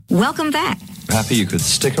Welcome back. Happy you could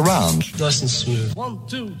stick around. Nice and smooth. 1,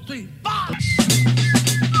 2, 3, 4.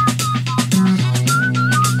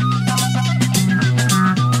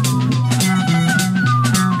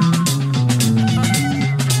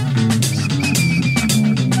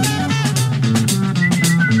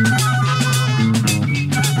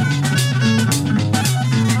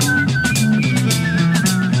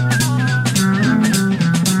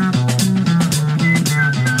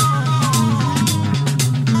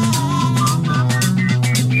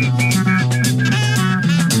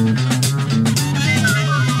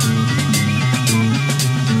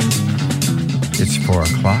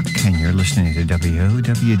 Listening to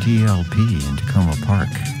WOWDLP in Tacoma Park.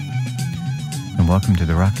 And welcome to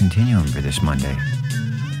the Rock Continuum for this Monday.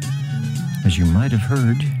 As you might have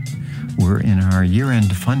heard, we're in our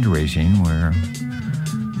year-end fundraising where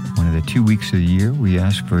one of the 2 weeks of the year we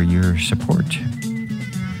ask for your support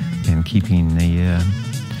in keeping the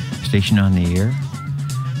station on the air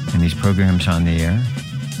and these programs on the air.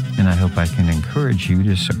 And I hope I can encourage you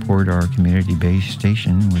to support our community-based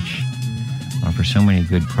station, which offer so many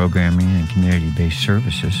good programming and community-based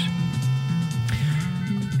services.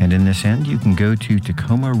 And in this end, you can go to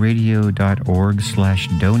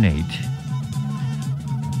tacomaradio.org/donate.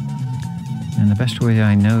 And the best way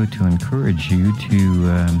I know to encourage you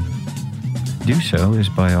to do so is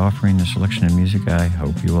by offering a selection of music I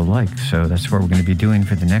hope you will like. So that's what we're going to be doing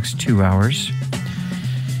for the next 2 hours,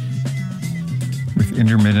 with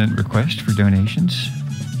intermittent requests for donations.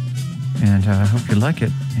 And I hope you like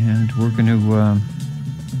it. And we're going to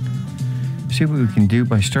see what we can do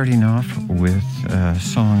by starting off with a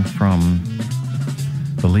song from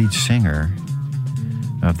the lead singer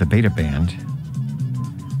of the Beta Band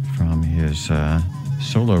from his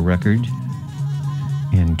solo record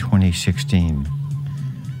in 2016.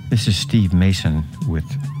 This is Steve Mason with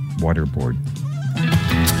Waterboard.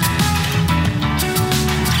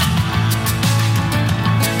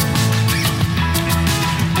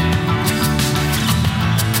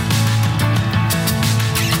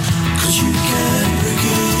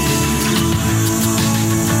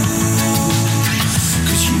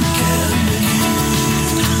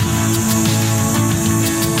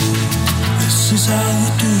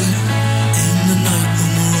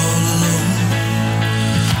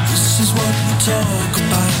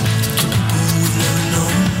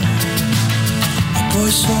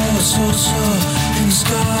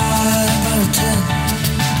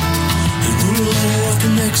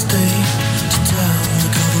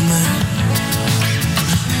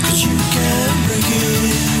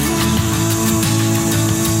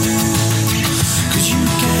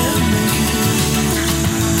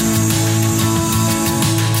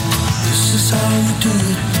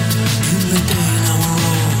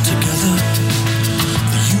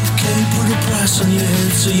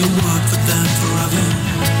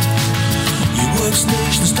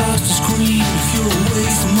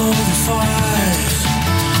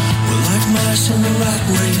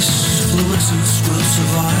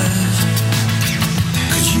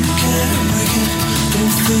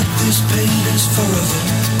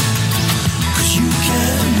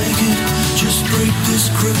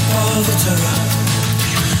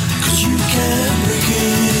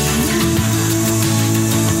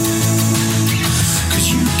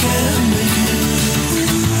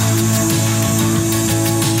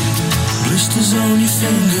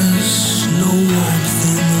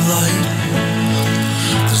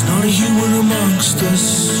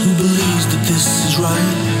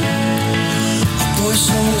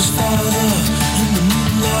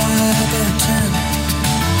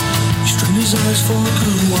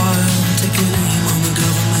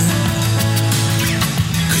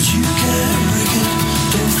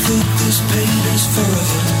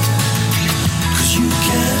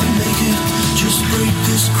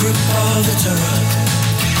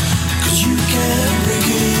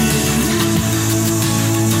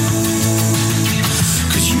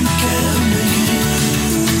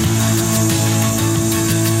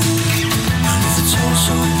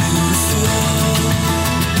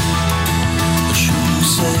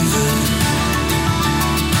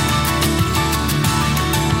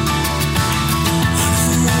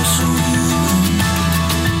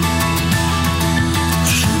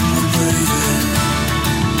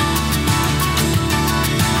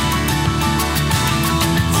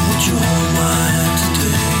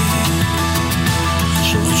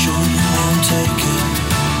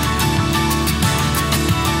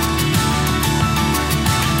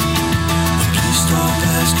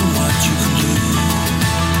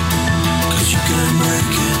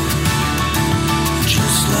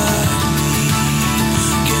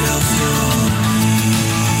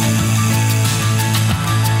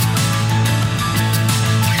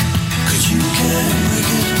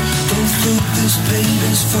 pain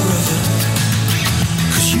is forever.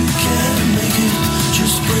 'Cause you can't make it,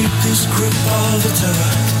 just break this grip of the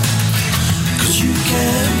terror. 'Cause you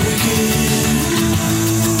can't break it.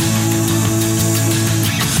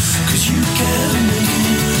 'Cause you can't make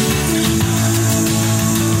it.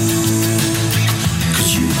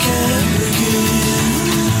 'Cause you can't break it.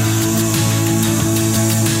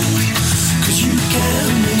 'Cause you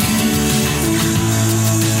can't make it.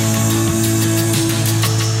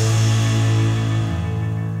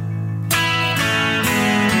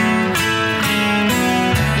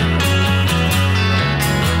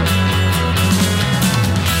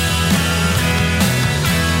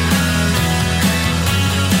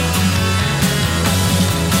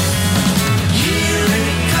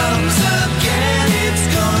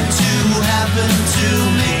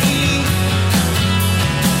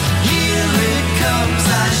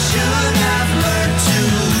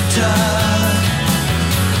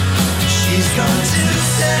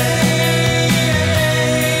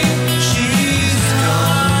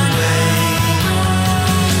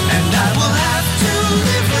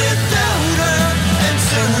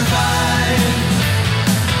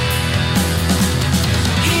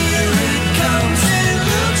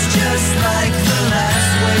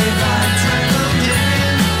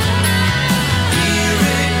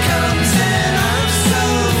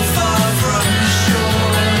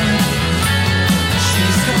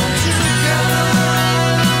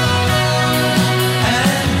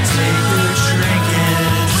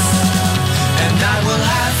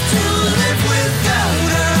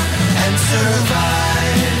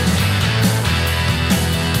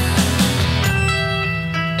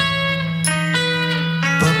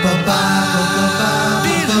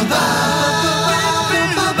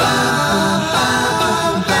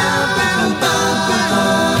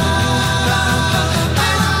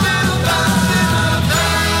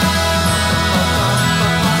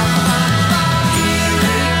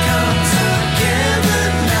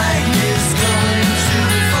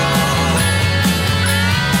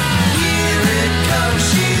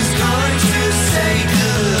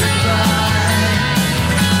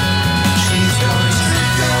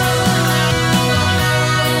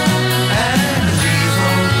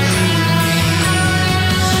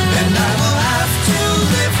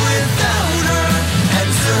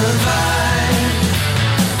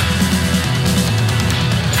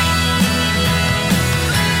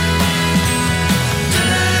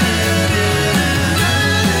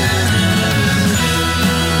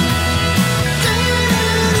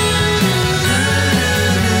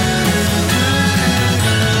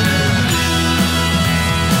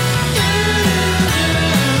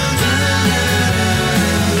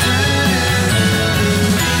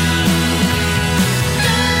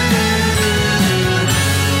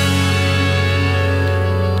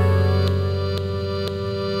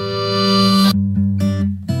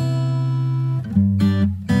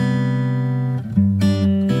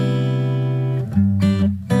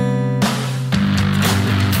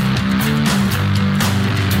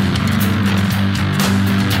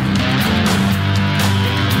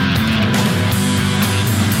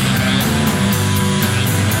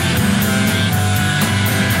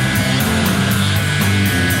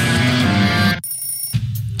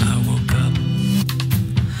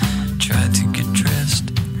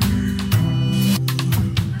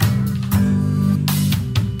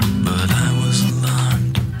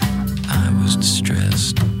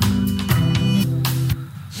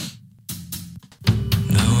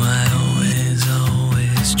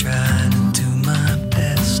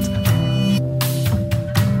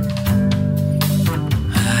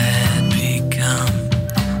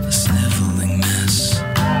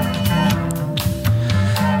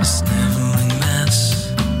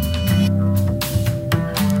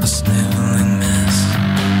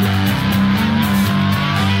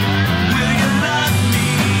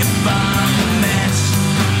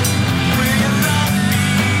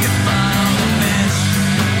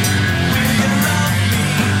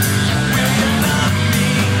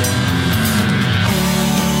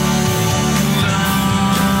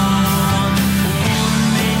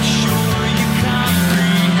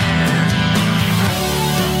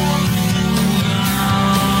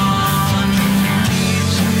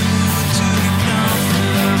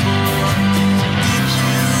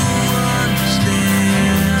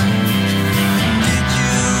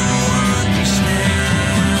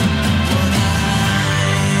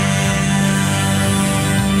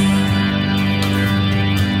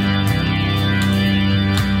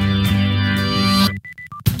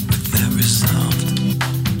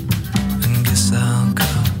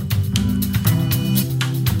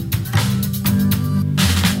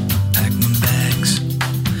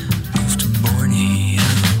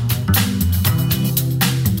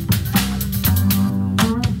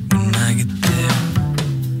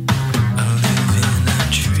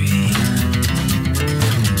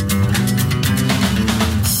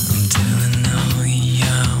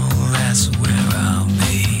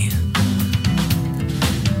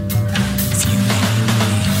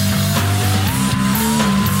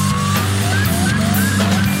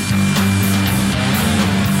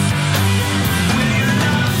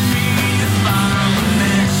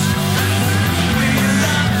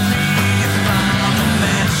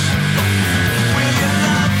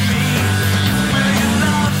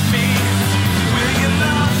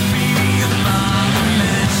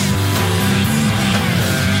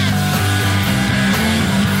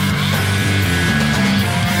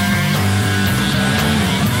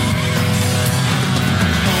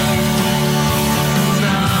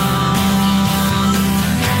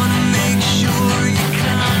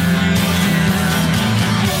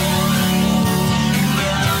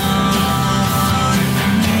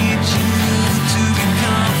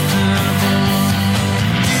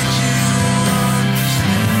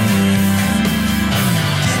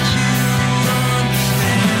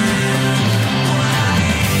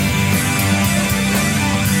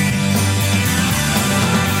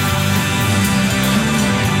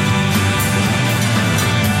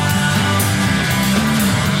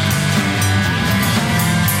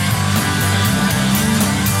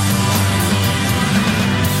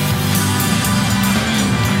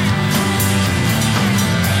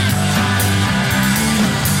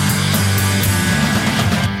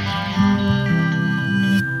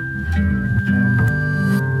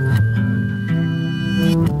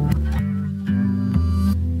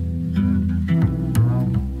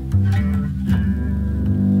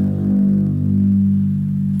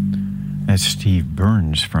 That's Steve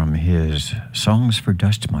Burns from his Songs for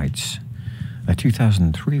Dust Mites, a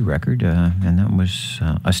 2003 record, and that was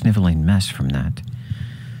A Sniveling Mess from that.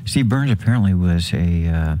 Steve Burns apparently was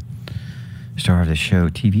a star of the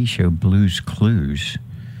TV show Blue's Clues,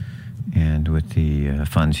 and with the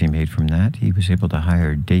funds he made from that, he was able to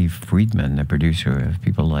hire Dave Friedman, the producer of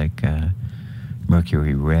people like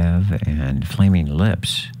Mercury Rev and Flaming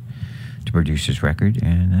Lips, to produce his record,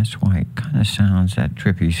 and that's why it kind of sounds that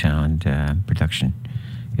trippy sound production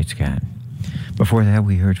it's got. Before that,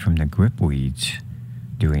 we heard from the Gripweeds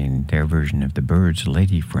doing their version of the Byrds'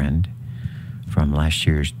 Lady Friend from last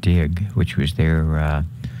year's Dig, which was their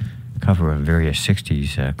cover of various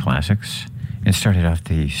 60s classics, and started off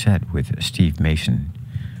the set with Steve Mason,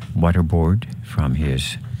 Waterboard from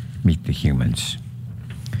his Meet the Humans.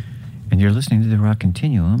 And you're listening to the Rock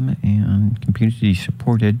Continuum and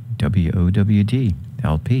community-supported WOWD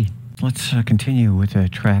LP. Let's continue with a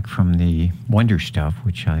track from the Wonder Stuff,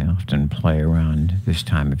 which I often play around this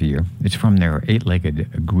time of year. It's from their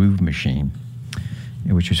eight-legged Groove Machine,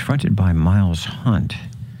 which was fronted by Miles Hunt.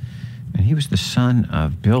 And he was the son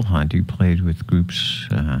of Bill Hunt, who played with groups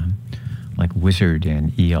like Wizard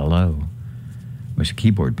and ELO, was a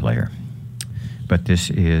keyboard player. But this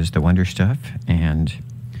is the Wonder Stuff, and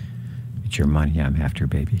it's your money I'm after,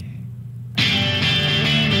 baby.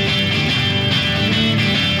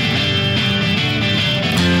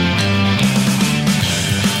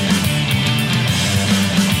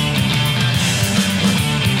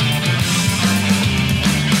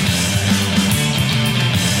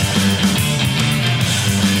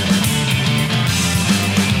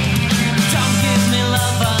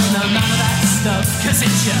 Cause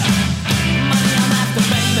it's your money I'm after,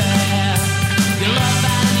 baby. Your love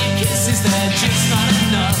and your kisses, they're just not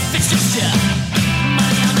enough. It's just your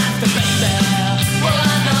money I'm after, baby. Well,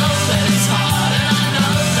 I know that it's hard and I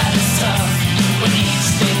know that it's tough. When each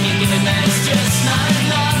thing you're giving there's just not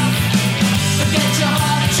enough. Forget your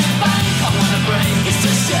heart at your bank, I wanna break. It's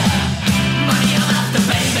just your money I'm after,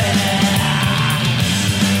 baby.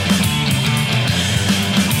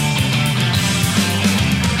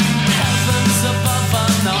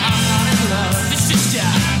 No, I'm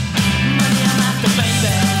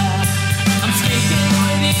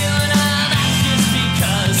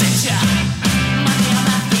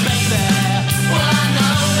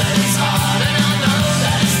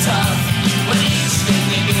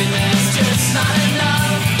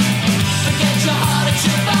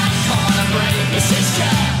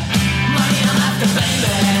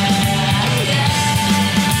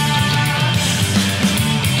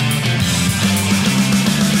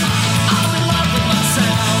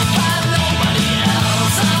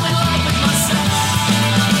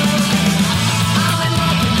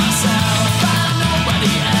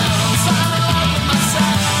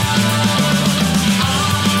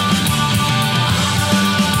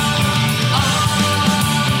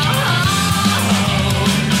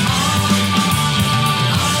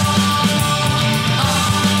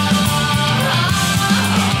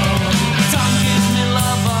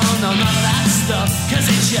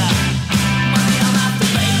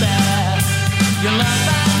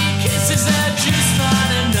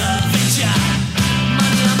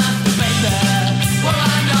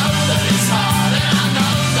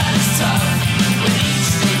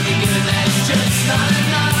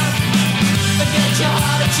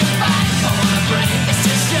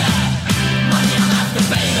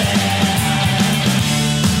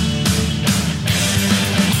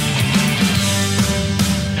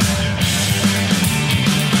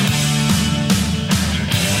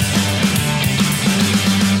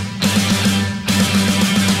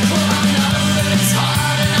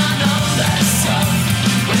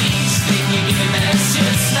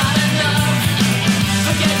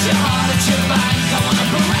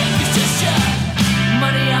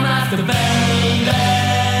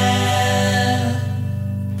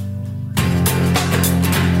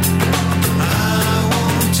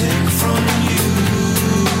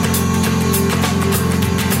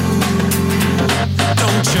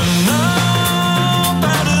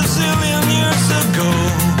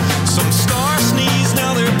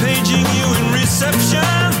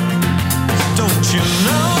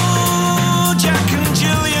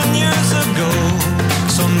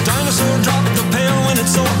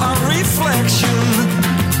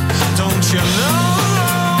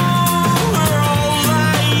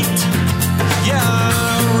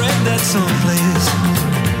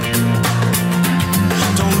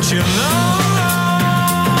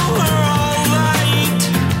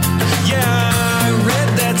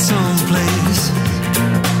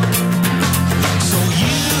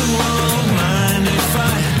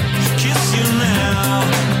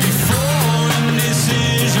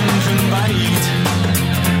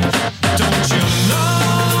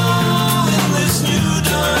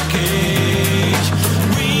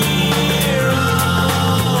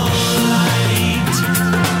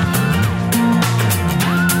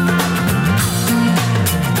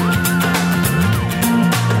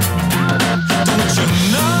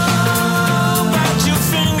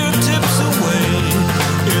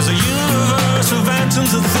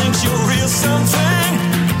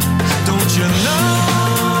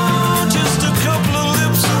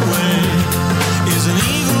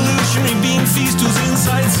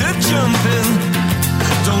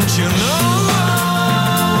you know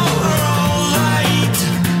we're alright?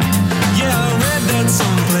 Yeah, I read that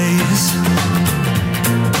someplace.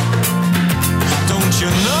 Don't you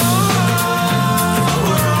know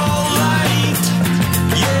we're alright?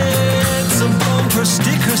 Yeah, it's a bumper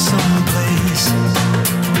sticker someplace.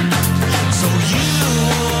 So you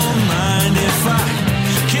won't mind if I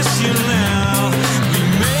kiss you now. We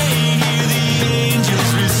may hear the angels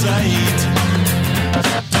recite.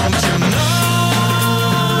 Don't you know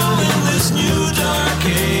in this new dark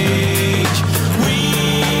age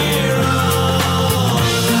we're alright?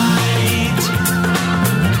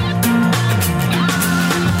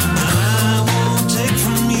 I won't take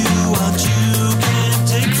from you what you can't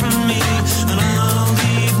take from me, and I'll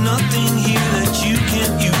leave nothing here that you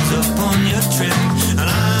can't use up on your trip. And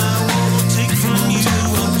I won't take from you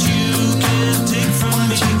what you can't take from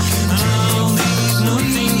me, and I'll leave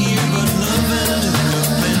nothing here but love and a good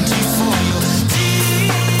plenty for you.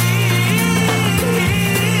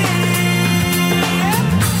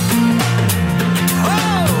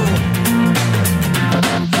 Oh!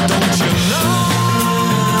 Don't you know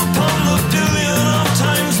upon the billion of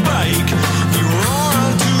times bike we roar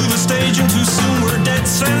onto the stage and too soon we're dead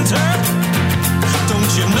center?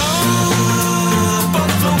 Don't you know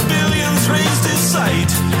Buffalo Billions raised his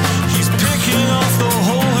sight? He's picking off the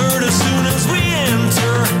whole herd as soon as we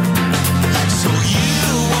enter. So you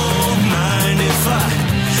won't mind if I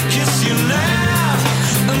kiss you now,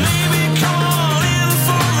 and maybe call in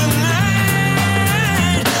for the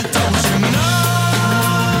night. Don't you know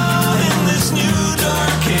in this new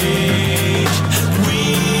dark age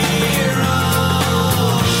we're alright?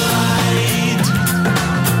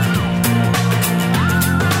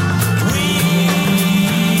 We're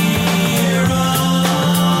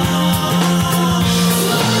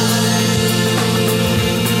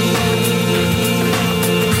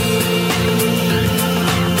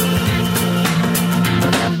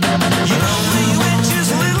You know me, which is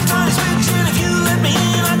a little tiny switch, and if you let me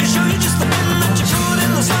in, I can show you just the pin that you put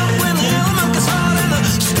in the slot when the element gets hot and the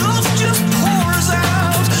stuff just pours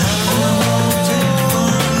out.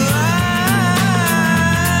 Alright,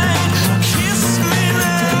 kiss me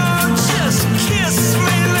now, just kiss me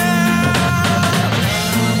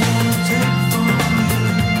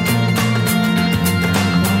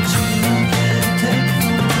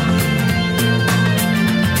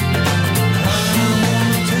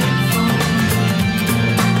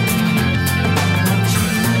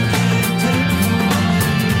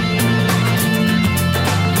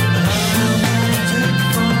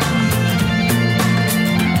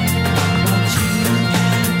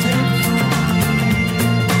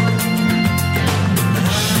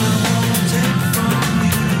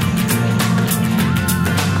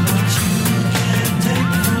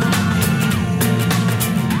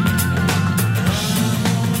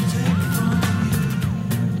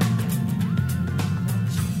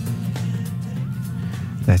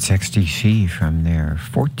That's XTC from their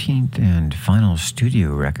 14th and final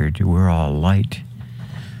studio record, We're All Light,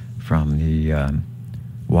 from the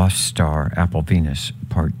Wasp Star Apple Venus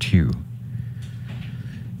Part 2.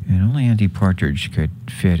 And only Andy Partridge could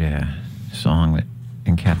fit a song that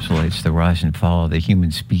encapsulates the rise and fall of the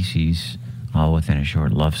human species all within a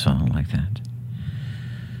short love song like that.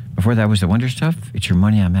 Before that was The Wonder Stuff, It's Your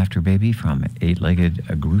Money I'm After Baby from Eight-Legged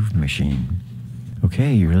A Groove Machine.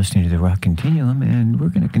 Okay, you're listening to the Rock Continuum, and we're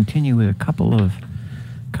going to continue with a couple of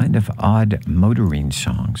kind of odd motoring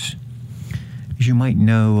songs. As you might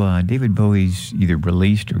know, David Bowie's either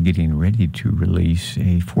released or getting ready to release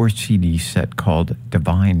a 4-CD set called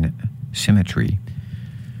Divine Symmetry.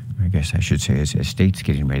 I guess I should say his estate's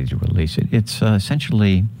getting ready to release it. It's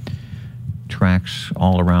essentially tracks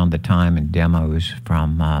all around the time and demos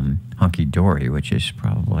from Hunky Dory, which is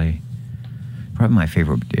probably my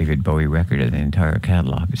favorite David Bowie record of the entire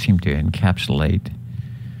catalog. It seemed to encapsulate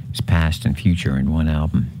his past and future in one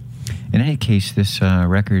album. In any case, this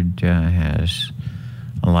record has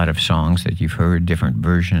a lot of songs that you've heard, different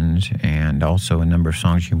versions, and also a number of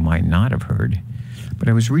songs you might not have heard. But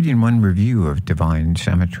I was reading one review of Divine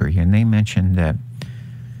Symmetry, and they mentioned that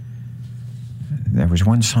there was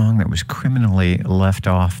one song that was criminally left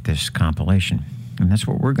off this compilation. And that's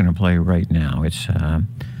what we're going to play right now. It's a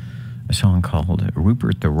song called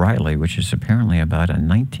Rupert the Riley, which is apparently about a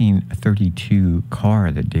 1932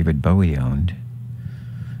 car that David Bowie owned.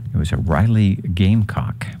 It was a Riley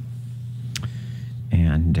Gamecock.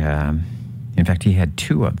 And in fact, he had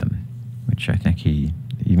two of them, which I think he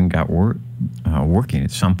even got working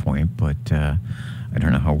at some point, but I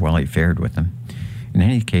don't know how well he fared with them. In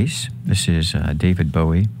any case, this is David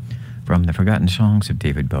Bowie from the Forgotten Songs of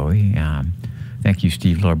David Bowie. Thank you,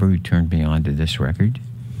 Steve Larber, who turned me on to this record.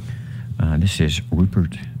 This is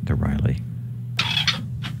Rupert the Riley.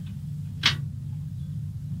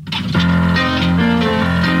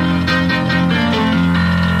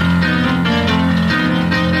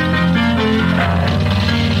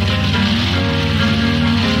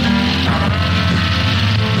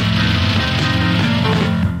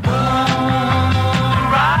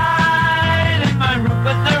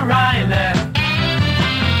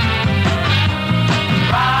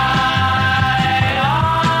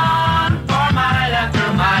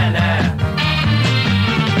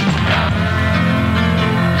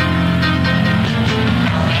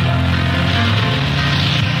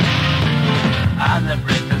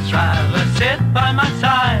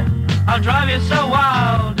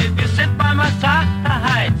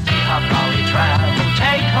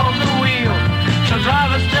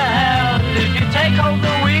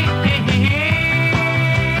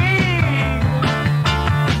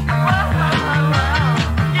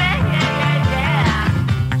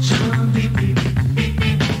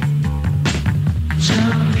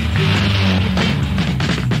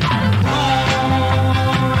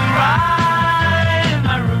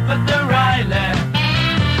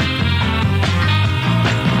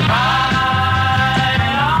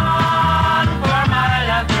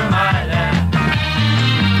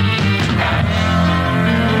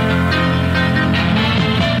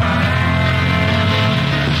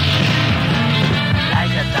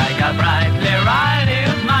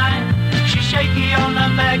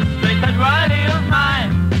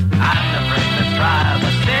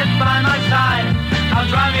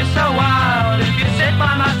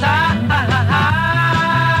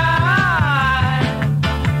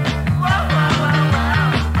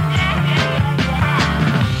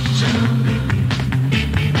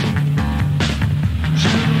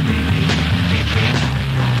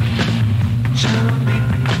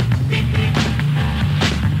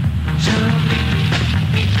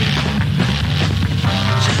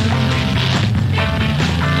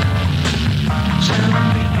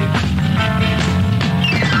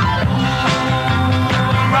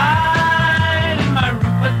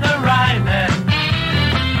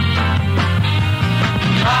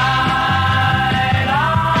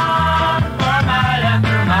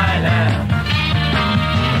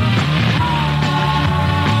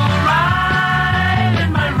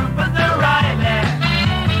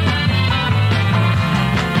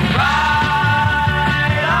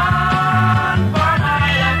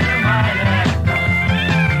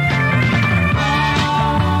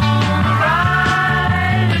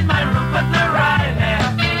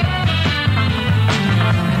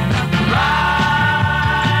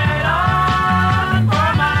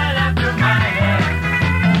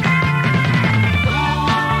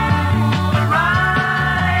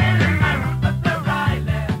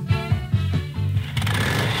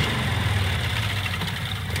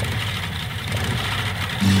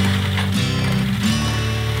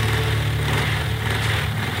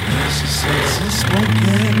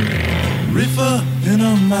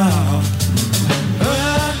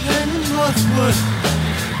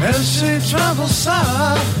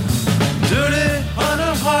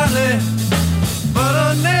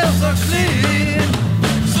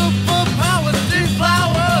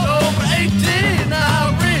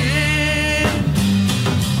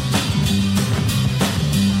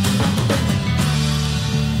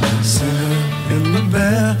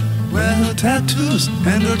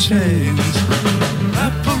 And her chains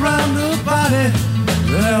wrap around her body,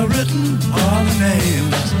 there written all the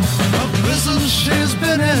names of prisons she's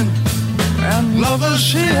been in and lovers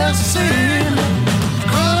she has seen.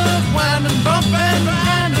 Good wind and bumping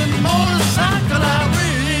and a motorcycle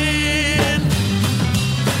Irene.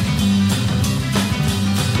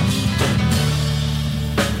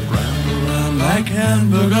 Round around like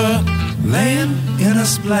hamburger, laying in a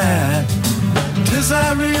splat. 'Tis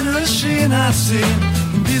Irene, her sheen I see,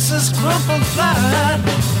 pieces crumpled flat.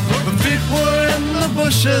 Her feet were in the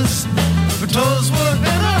bushes, her toes were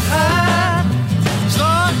in her hat.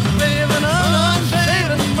 Start waving an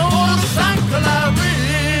unshaven motorcycle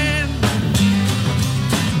Irene.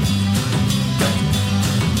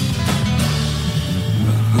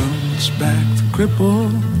 The hunchback, the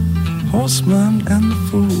cripple, horseman and the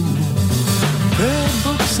fool. Their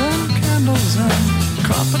books and candles and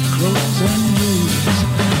carpet clothes and rules.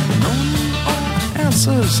 Knowing all the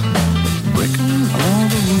answers, breaking all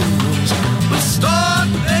the rules. But start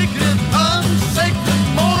naked, unsacred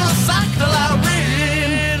motorcycle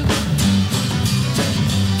Irene.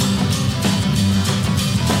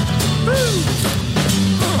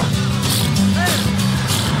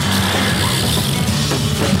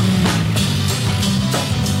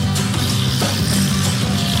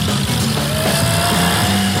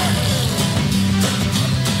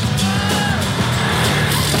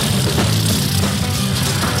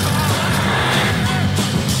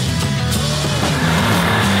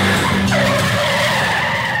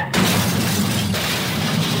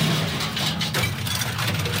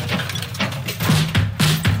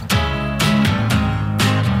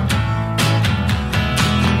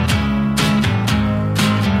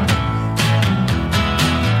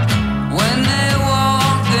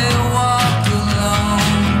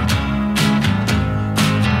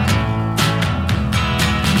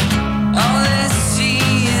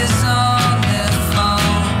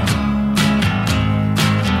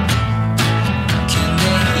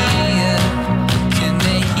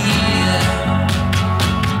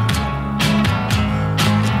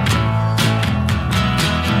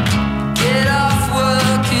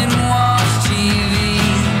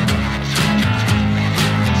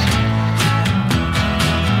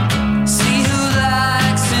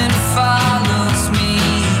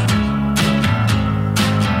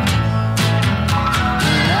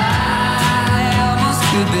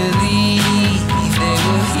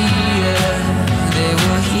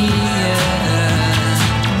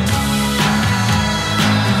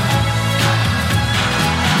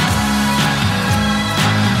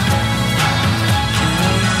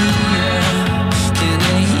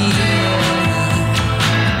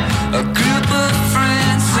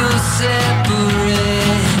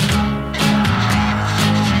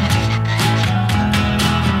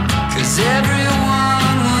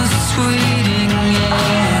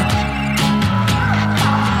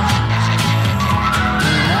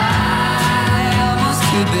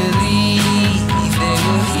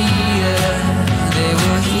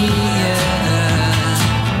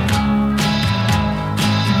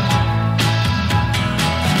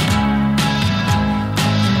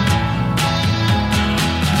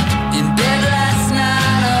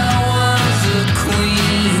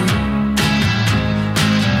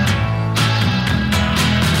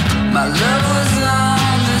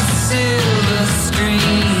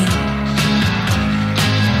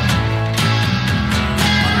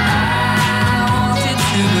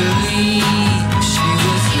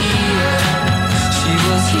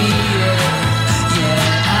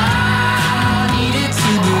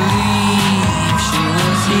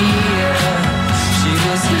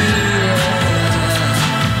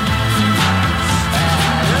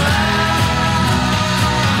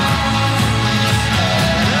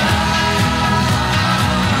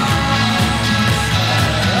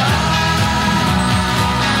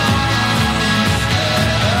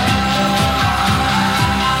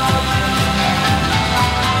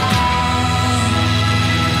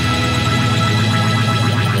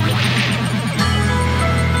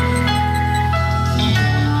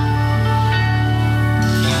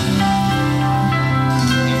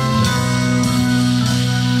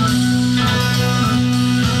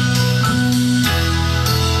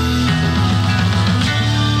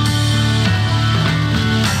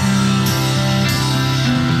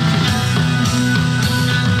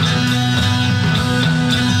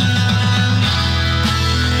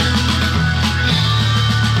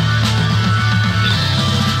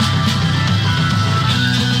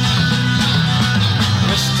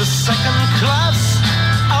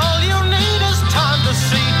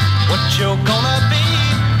 you're gonna be.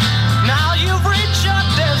 Now you've reached your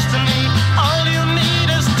destiny. All you need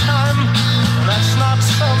is time. That's not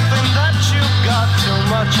something that you've got too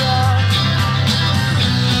much of.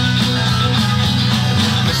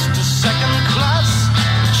 Mr. Second Class,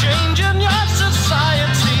 changing your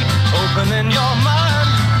society, opening your mind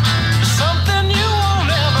to something you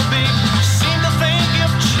won't ever be. Seem to think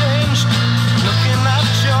you've changed, looking at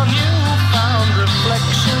your newfound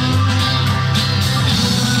reflection.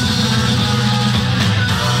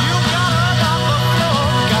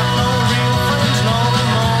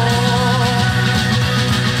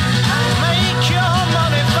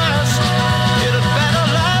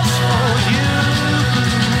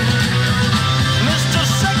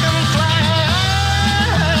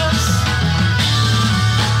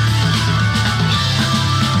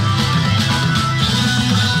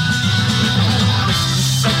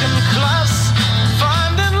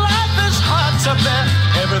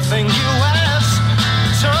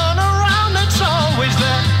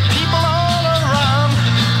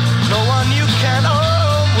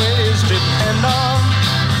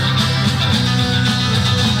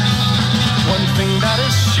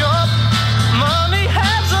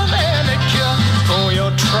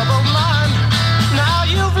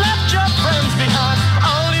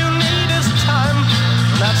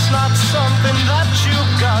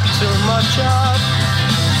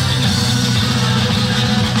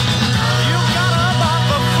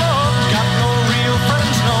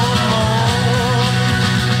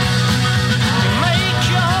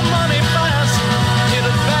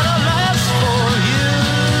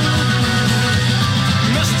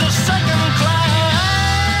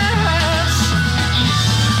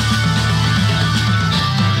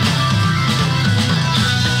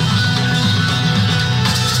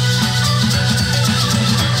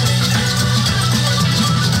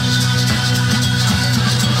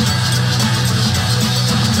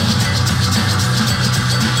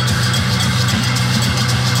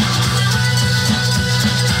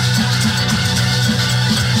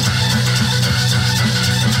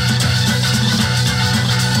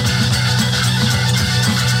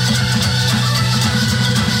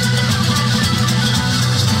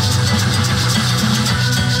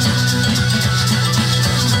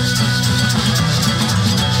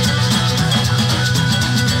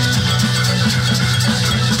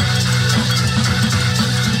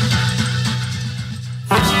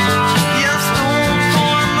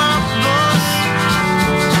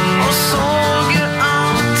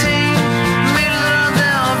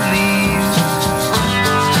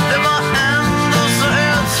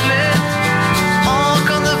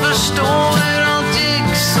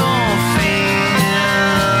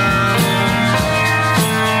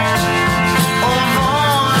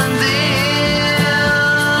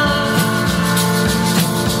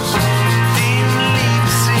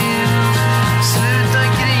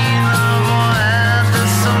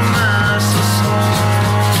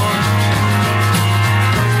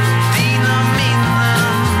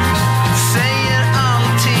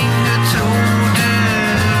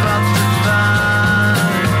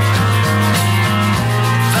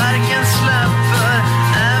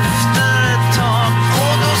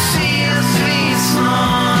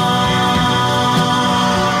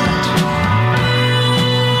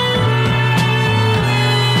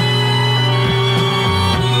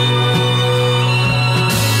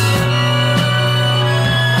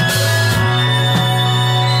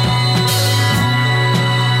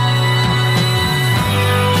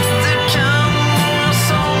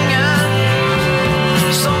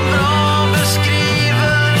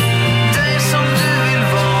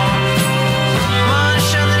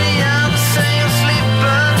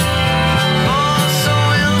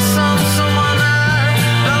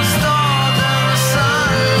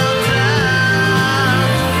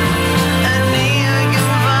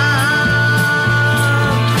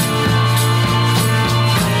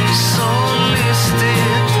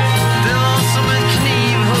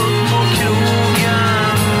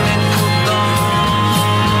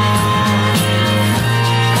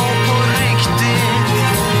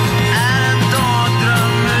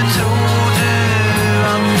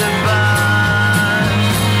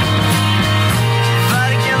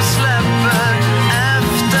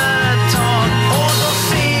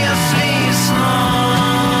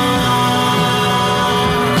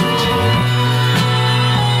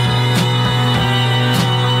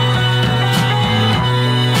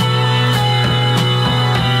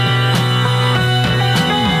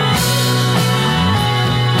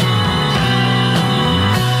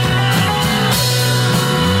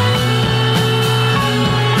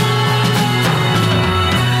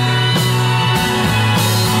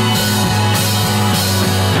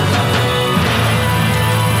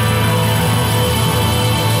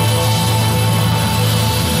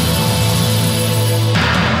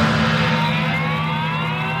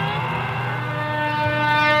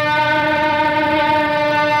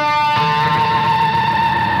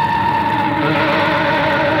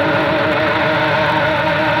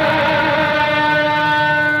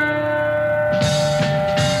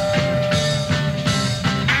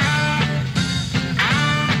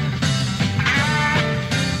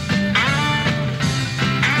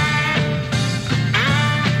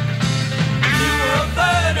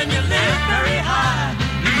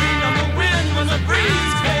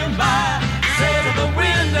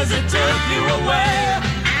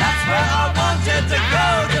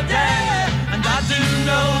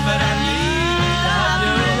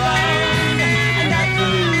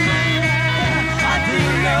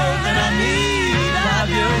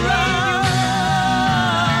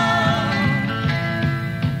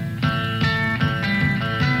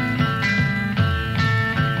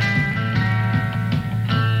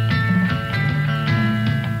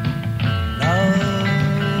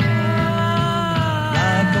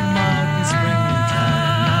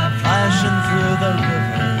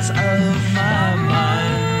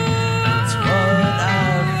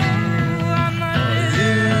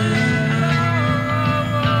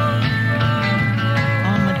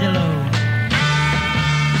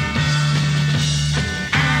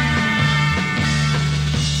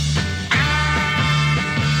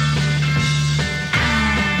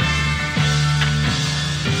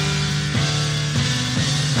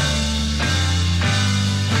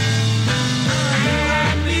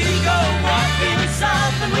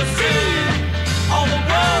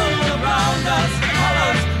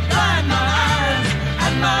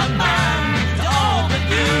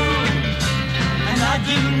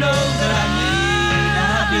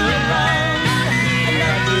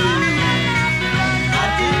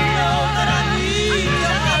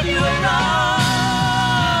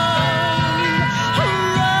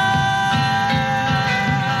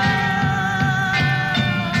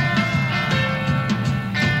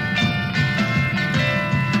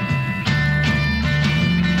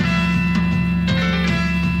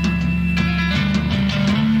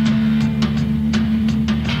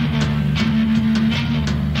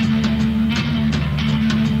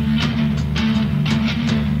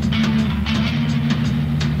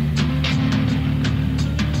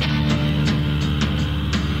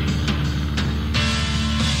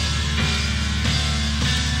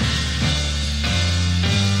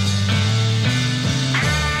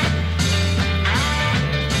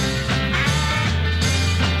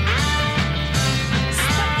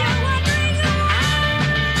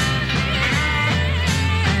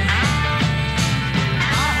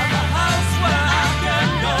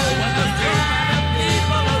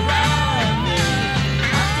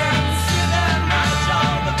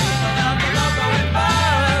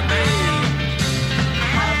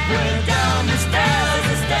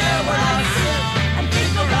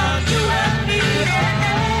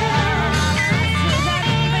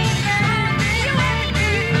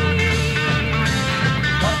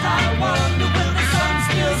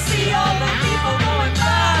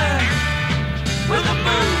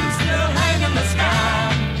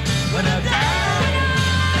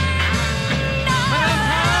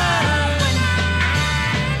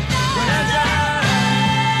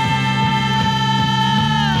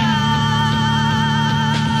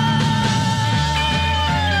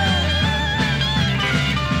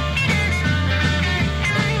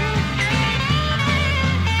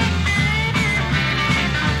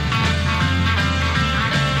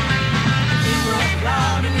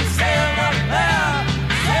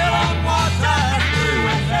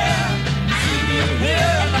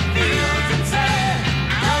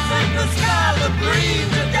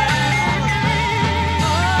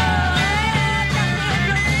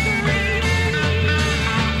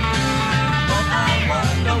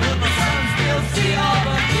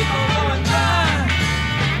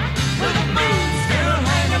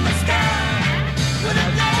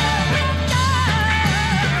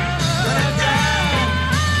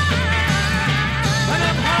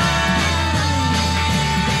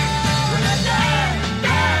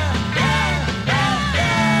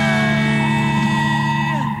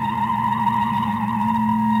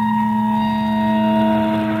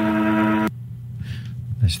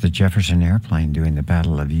 the Jefferson Airplane doing the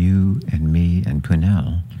Battle of You and Me and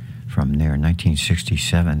Punel from their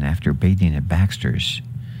 1967 After Bathing at Baxter's.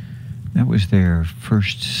 That was their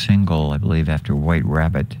first single, I believe, after White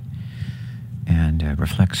Rabbit, and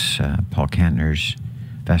reflects Paul Kantner's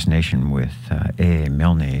fascination with A.A.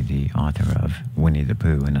 Milne, the author of Winnie the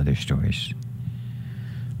Pooh and other stories.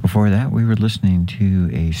 Before that, we were listening to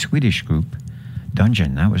a Swedish group,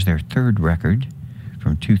 Dungeon. That was their third record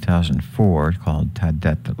from 2004 called Tad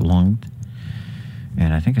Det Lugnt,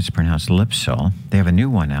 and I think it's pronounced Lipsel. They have a new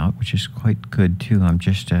one out, which is quite good too. I'm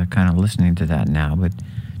just kind of listening to that now, but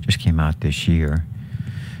just came out this year.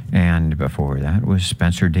 And before that was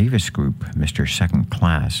Spencer Davis Group, Mr. Second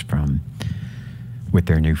Class, with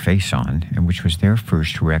their new Face On, and which was their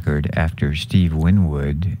first record after Steve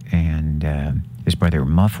Winwood and his brother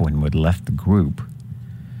Muff Winwood left the group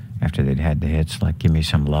after they'd had the hits like Give Me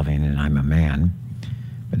Some Loving and I'm a Man.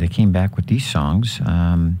 But they came back with these songs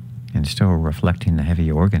and still reflecting the heavy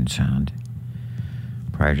organ sound.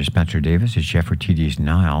 Prior to Spencer Davis is Jeff Ortiz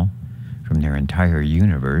Nile from their Entire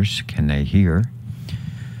Universe, Can They Hear?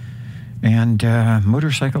 And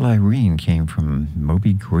Motorcycle Irene came from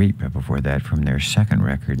Moby Grape before that from their second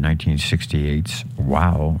record, 1968's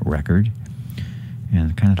Wow record.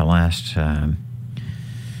 And kind of the last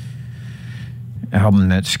album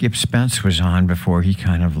that Skip Spence was on before he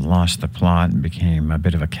kind of lost the plot and became a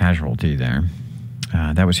bit of a casualty there.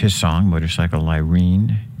 That was his song, Motorcycle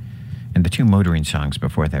Irene. And the two motoring songs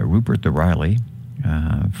before that, Rupert the Riley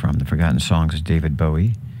from the Forgotten Songs of David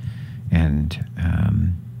Bowie. And,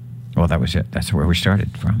 well, that was it. That's where we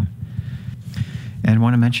started from. And I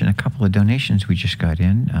want to mention a couple of donations we just got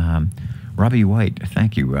in. Robbie White,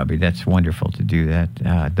 thank you, Robbie. That's wonderful to do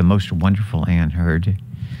that. The Most Wonderful Ann Hurd.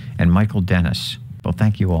 And Michael Dennis. Well,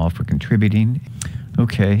 thank you all for contributing.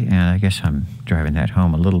 Okay, and I guess I'm driving that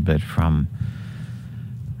home a little bit from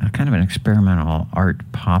kind of an experimental art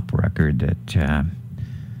pop record that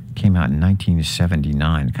came out in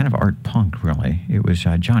 1979, kind of art punk, really. It was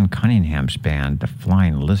John Cunningham's band, the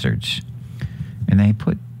Flying Lizards, and they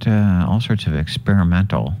put all sorts of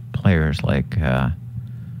experimental players like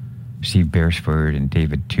Steve Beresford and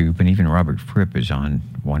David Toop, and even Robert Fripp is on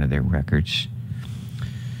one of their records.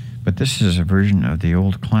 But this is a version of the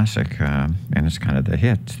old classic, and it's kind of the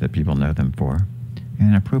hit that people know them for,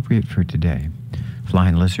 and appropriate for today.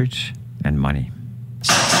 Flying Lizards and Money.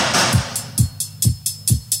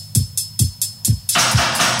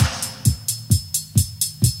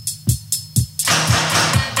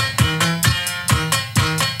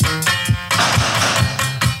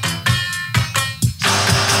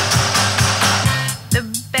 The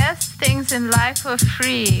best things in life are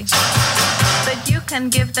free, but you can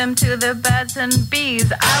give them to the birds and bees.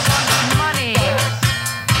 I want money.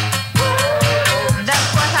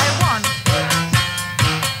 That's what I want.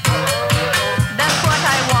 That's what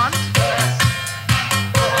I want.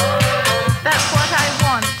 That's what I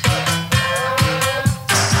want.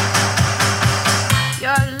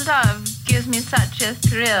 Your love gives me such a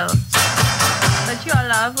thrill, but your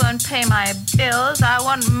love won't pay my bills. I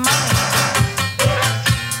want money.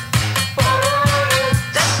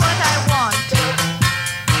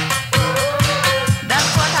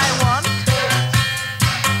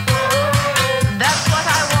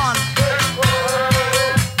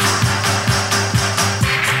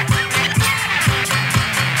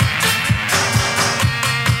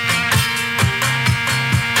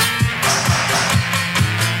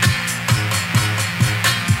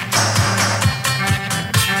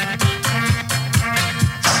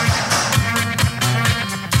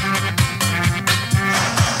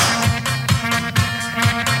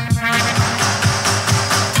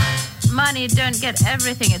 Money don't get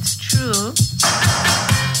everything, it's true.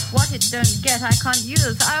 What it don't get, I can't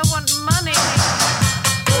use. I want money.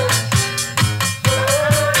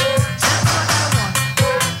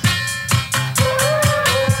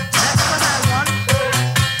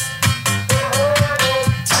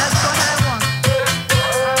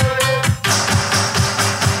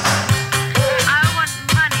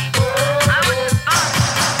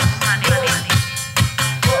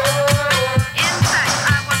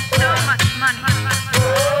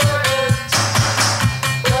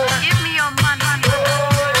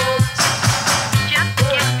 Just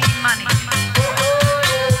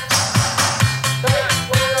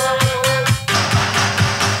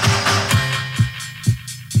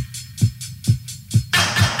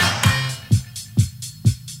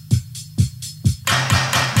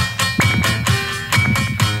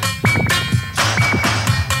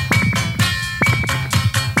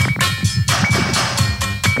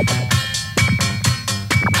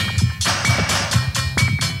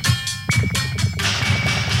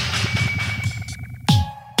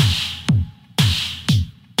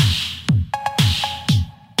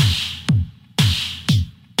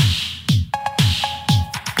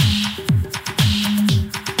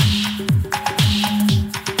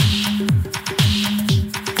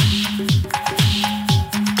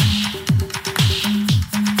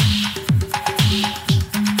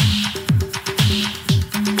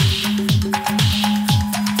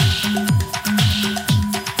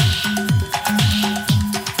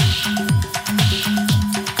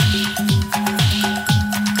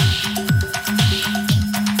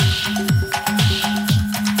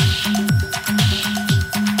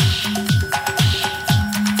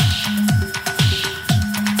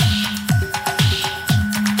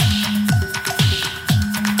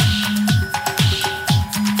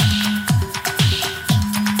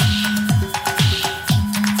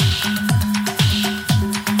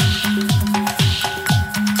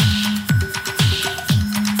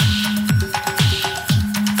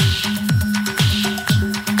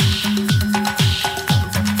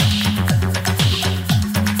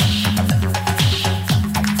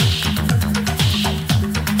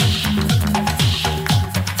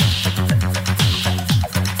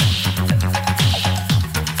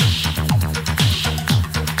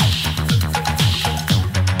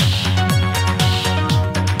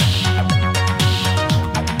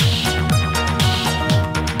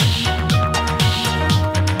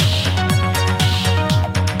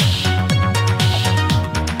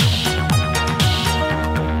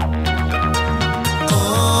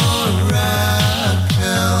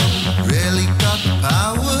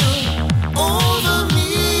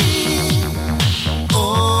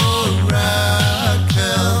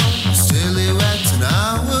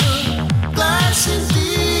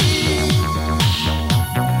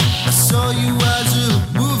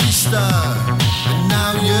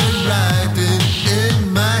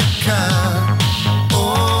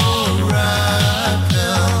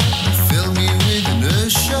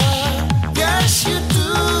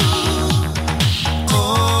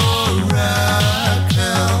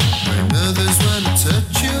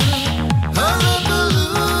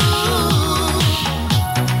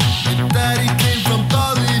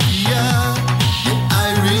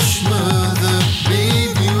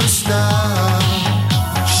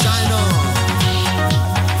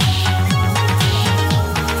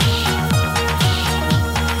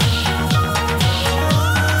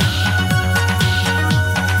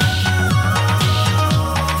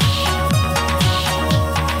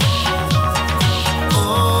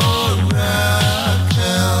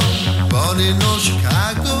in old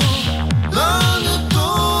Chicago long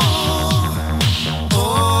ago.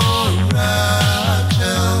 Oh,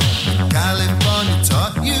 Raquel, California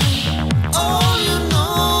taught you all you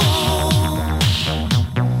know.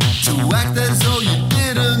 To act as though you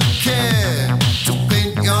didn't care, to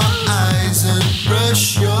paint your eyes and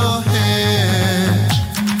brush your hair.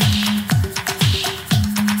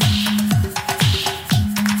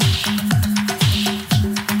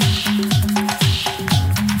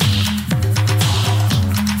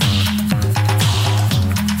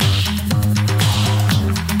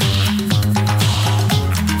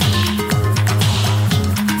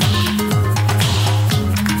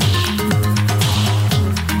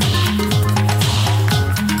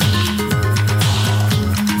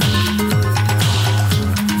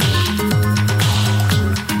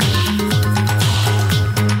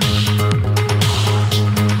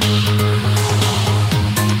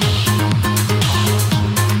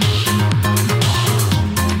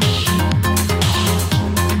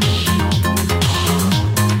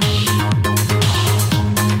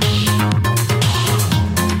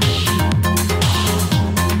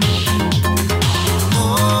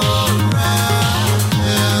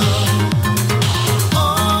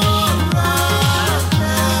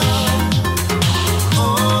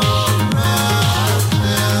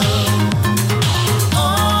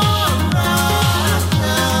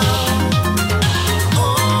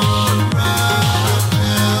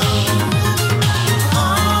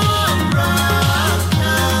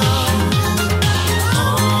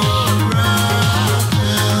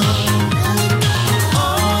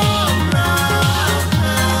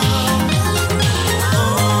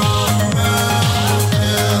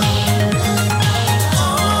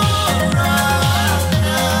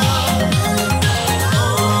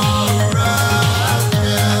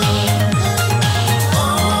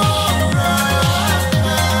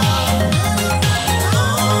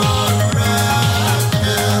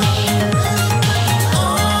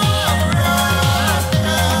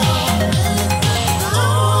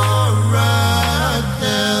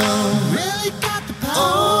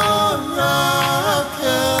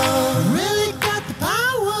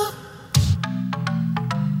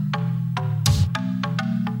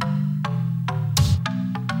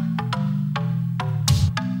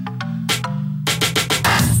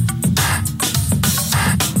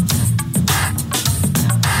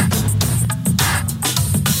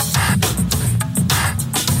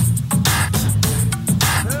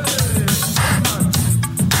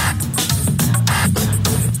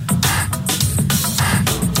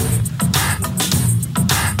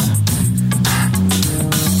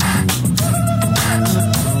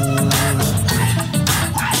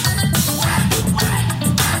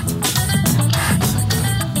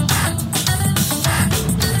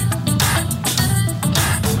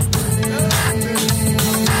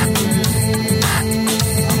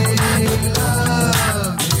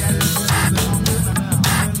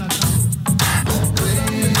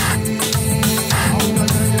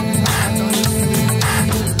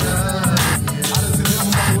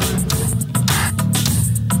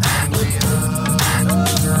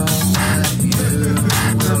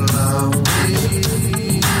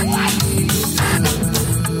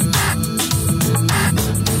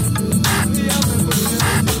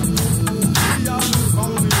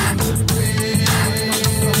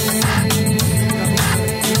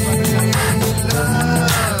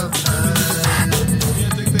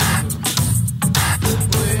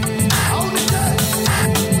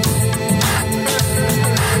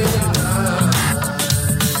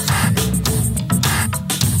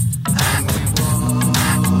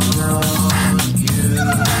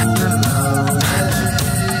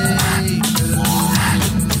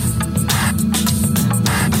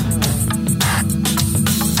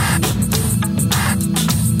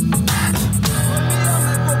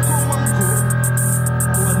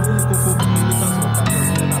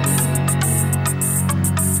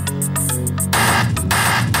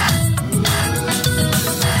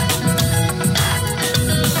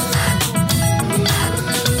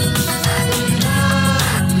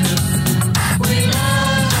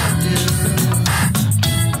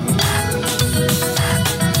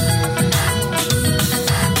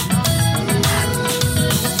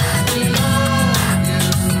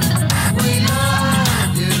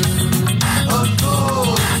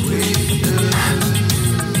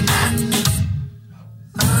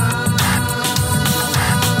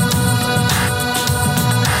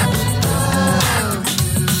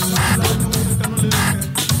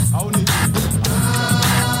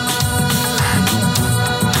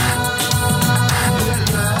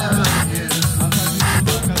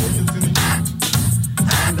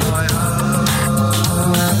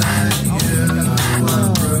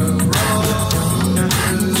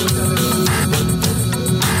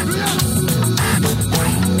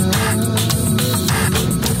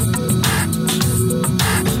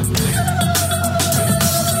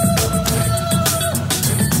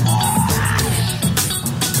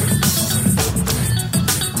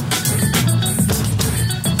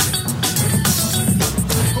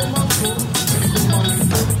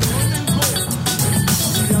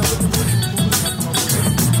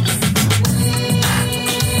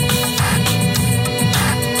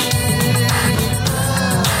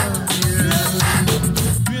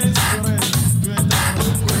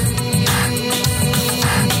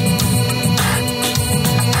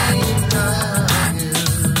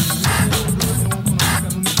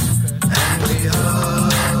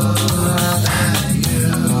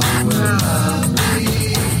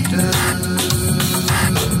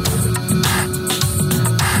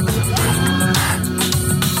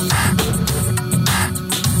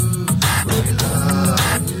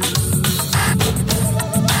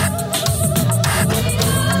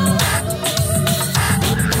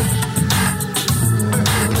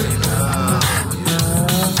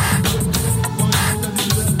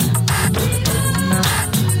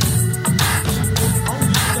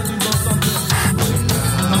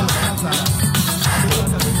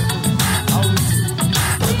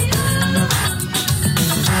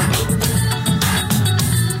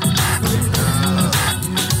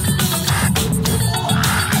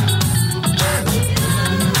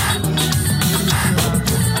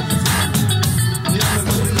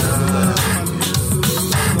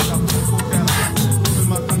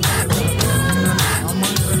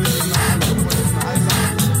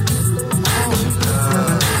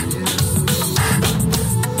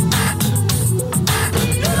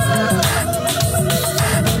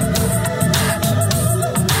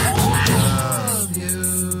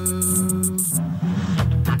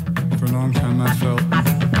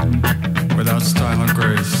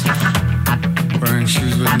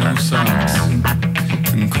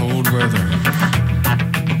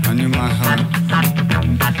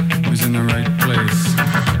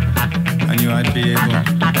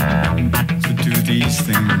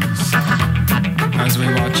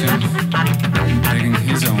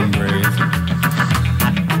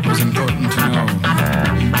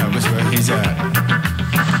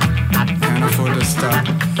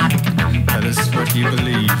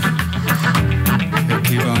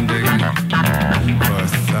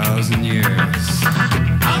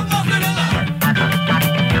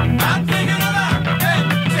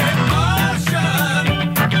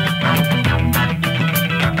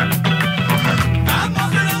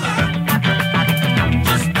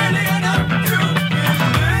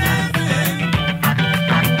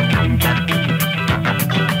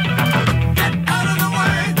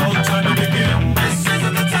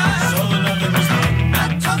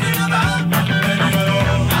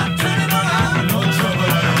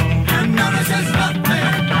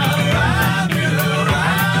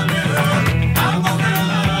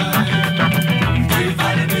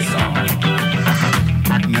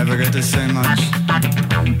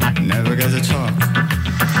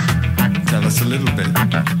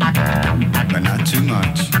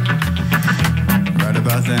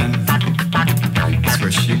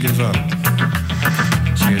 but she give up.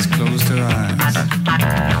 She has closed her eyes.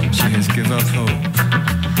 She has give up hope.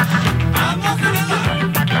 I'm walking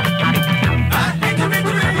alone. I hate to be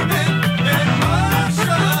dreaming in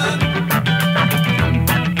motion.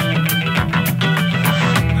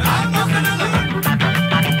 I'm walking alone.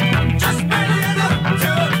 Just barely enough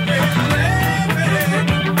to be living.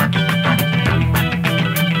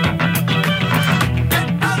 Get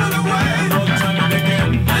out of the way. No time to begin.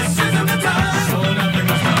 This isn't the time. So nothing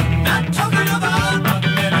was done. Not talking about not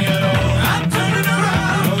many at all. I'm turning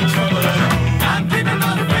around. No trouble at all. I'm keeping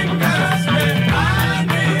my fingers behind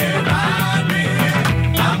me, behind me.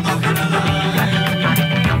 I'm walking the line.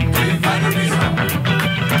 Dividing me some.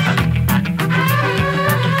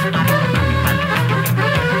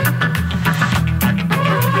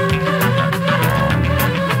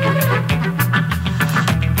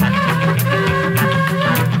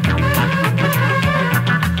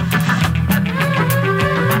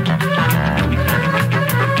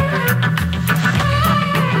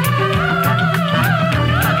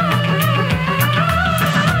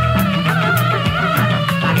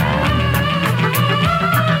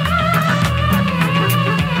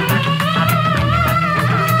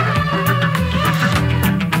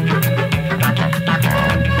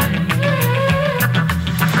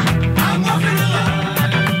 I'm walking the line.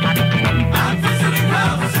 I'm visiting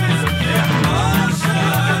houses in motion.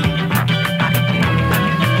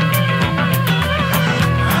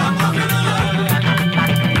 I'm walking the line.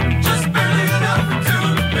 Just barely enough to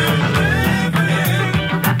be living.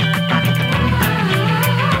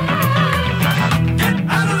 Get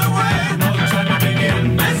out of the way. No time to begin.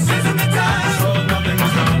 This isn't the time. So nothing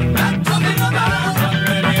was done. Not talking about not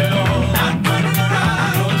many at all. I'm turning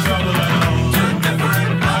around. No trouble at all. Two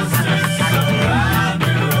different houses around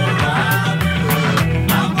you, around you.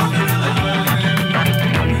 I'm walking the line.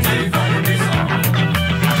 Dividing me some.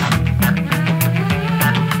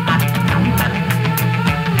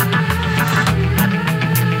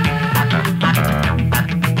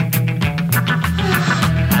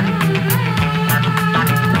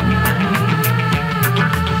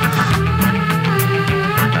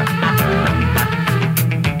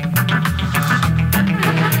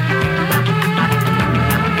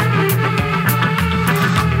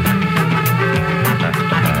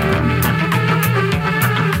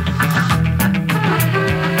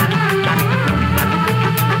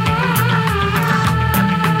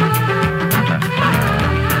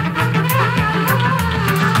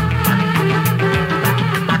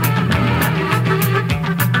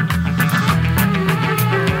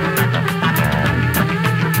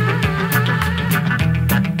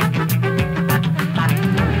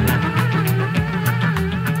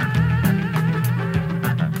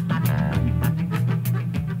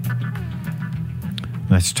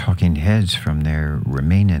 That's Talking Heads from their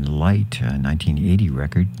Remain in Light 1980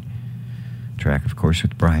 record. Track, of course,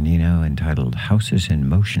 with Brian Eno entitled Houses in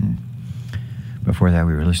Motion. Before that,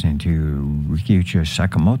 we were listening to Ryuichi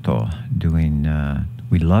Sakamoto doing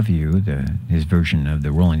We Love You, his version of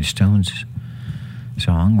the Rolling Stones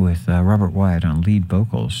song with Robert Wyatt on lead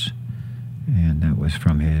vocals. And that was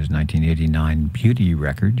from his 1989 Beauty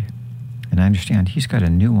record. And I understand he's got a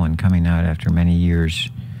new one coming out after many years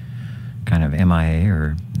kind of MIA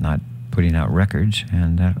or not putting out records,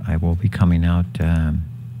 and that I will be coming out,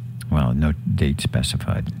 no date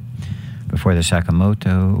specified. Before the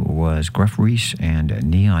Sakamoto was Gruff Rhys and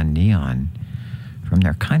Neon Neon from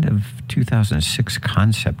their kind of 2006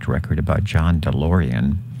 concept record about John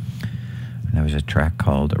DeLorean. And that was a track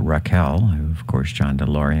called Raquel, who, of course, John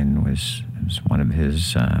DeLorean was one of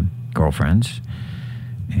his girlfriends.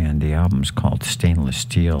 And the album's called Stainless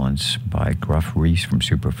Steel, and it's by Gruff Rhys from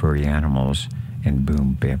Super Furry Animals and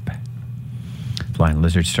Boom Bip. Flying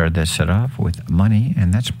Lizard started that set off with Money,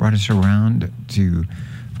 and that's brought us around to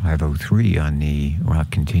 5:03 on the Rock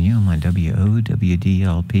Continuum on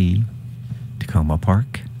WOWDLP, Tacoma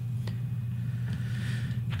Park.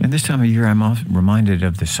 And this time of year, I'm reminded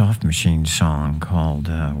of the Soft Machine song called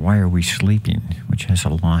Why Are We Sleeping, which has a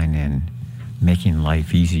line in Making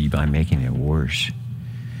Life Easy by Making It Worse.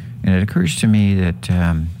 And it occurs to me that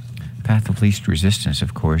path of least resistance,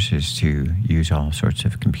 of course, is to use all sorts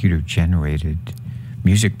of computer-generated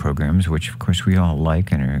music programs, which, of course, we all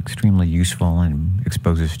like and are extremely useful and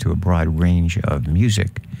expose us to a broad range of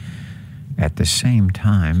music. At the same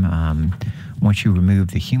time, once you remove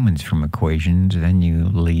the humans from equations, then you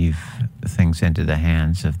leave things into the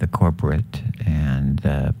hands of the corporate and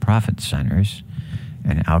profit centers,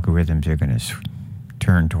 and algorithms are going to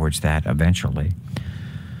turn towards that eventually.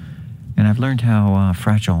 And I've learned how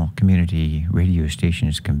fragile community radio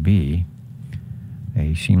stations can be.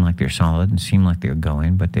 They seem like they're solid and seem like they're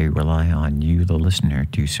going, but they rely on you, the listener,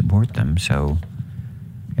 to support them. So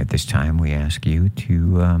at this time, we ask you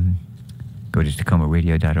to go to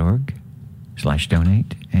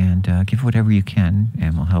TacomaRadio.org/donate and give whatever you can,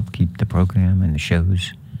 and we'll help keep the program and the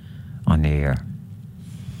shows on the air.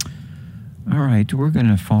 All right, we're going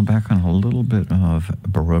to fall back on a little bit of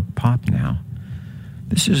Baroque pop now.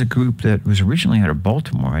 This is a group that was originally out of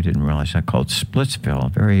Baltimore. I didn't realize that, called Splitsville, a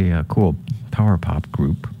very cool power pop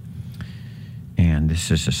group. And this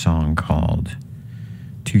is a song called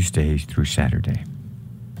Tuesdays Through Saturday.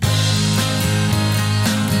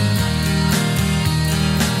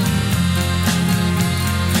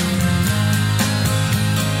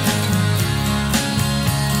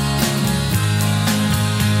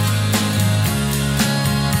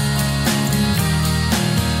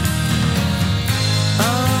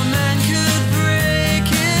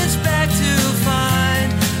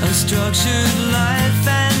 Structured life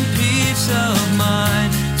and peace of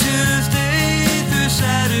mind. Tuesday through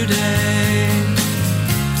Saturday.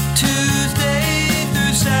 Tuesday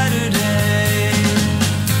through Saturday.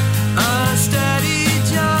 A steady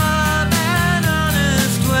job and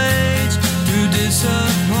honest wage through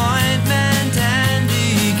disappointment and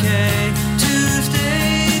decay.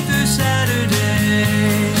 Tuesday through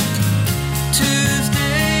Saturday.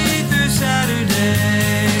 Tuesday through Saturday.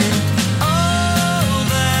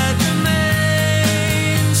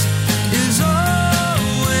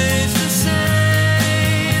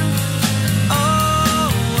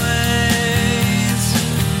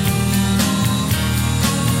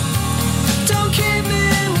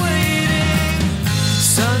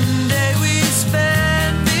 Sunday we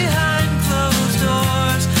spend behind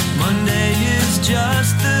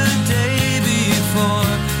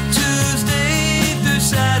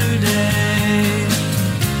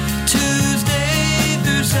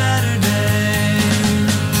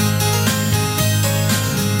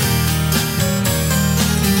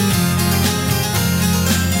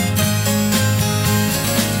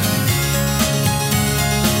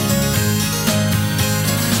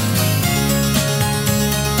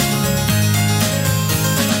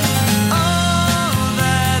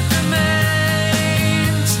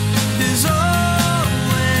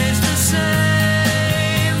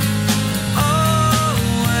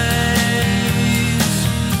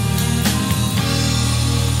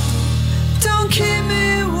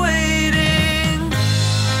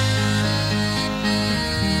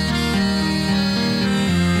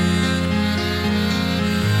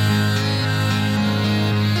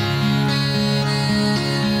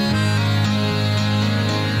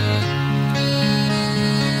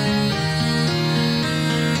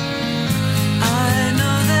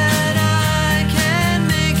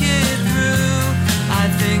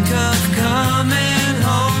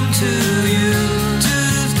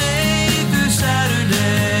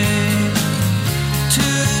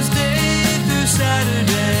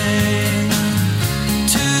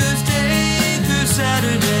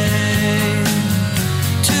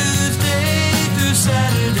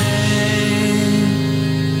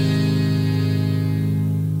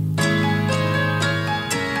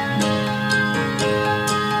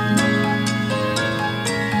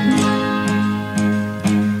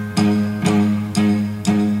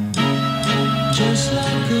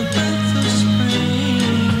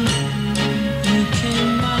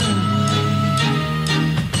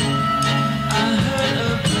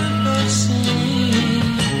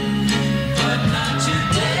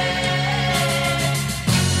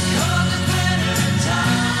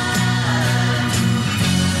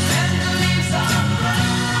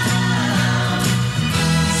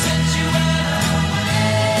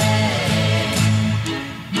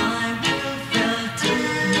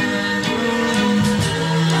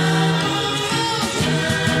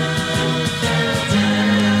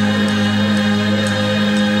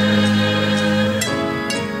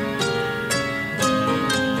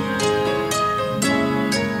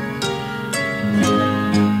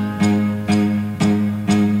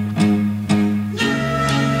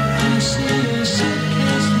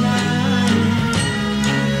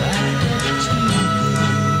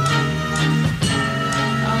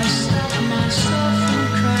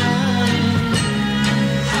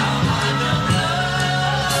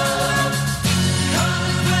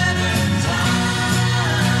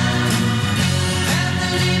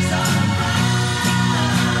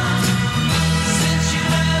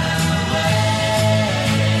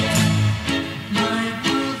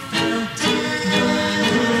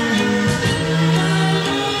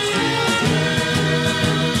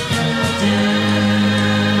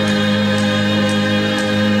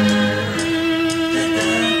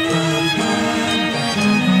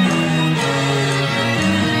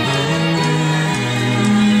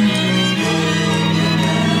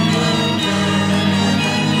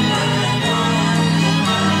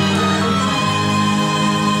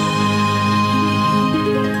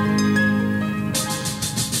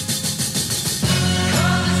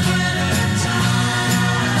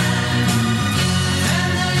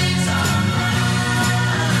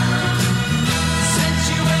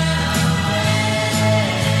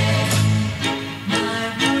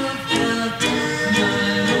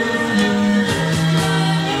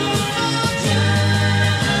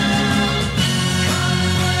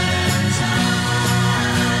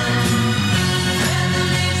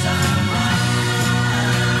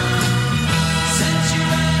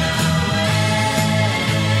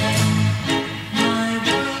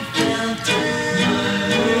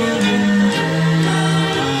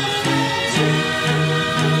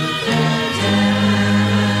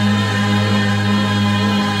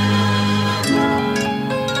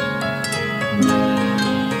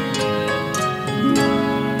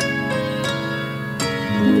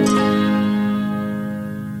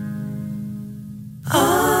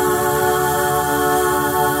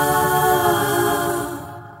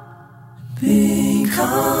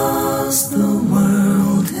Because the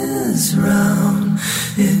world is round,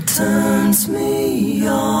 it turns me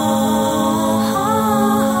on.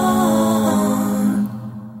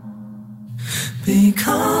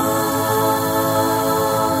 Because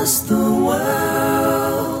the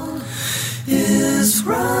world is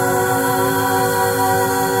round,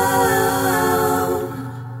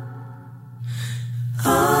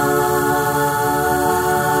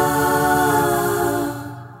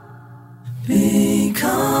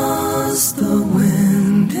 because the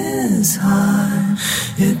wind is high,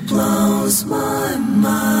 it blows my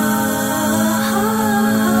mind.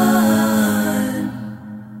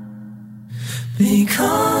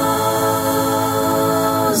 Because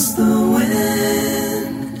the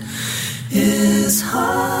wind is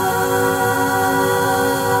high,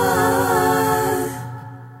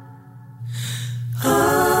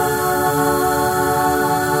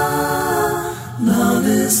 love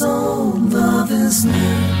is old, love is new.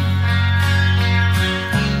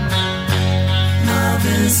 Love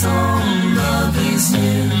is old, love is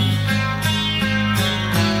new.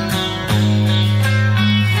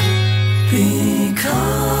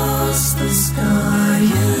 Because the sky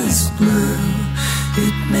is blue,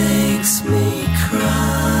 it makes me cry.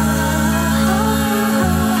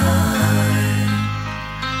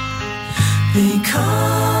 Because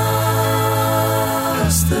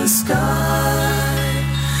the sky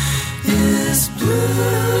is blue.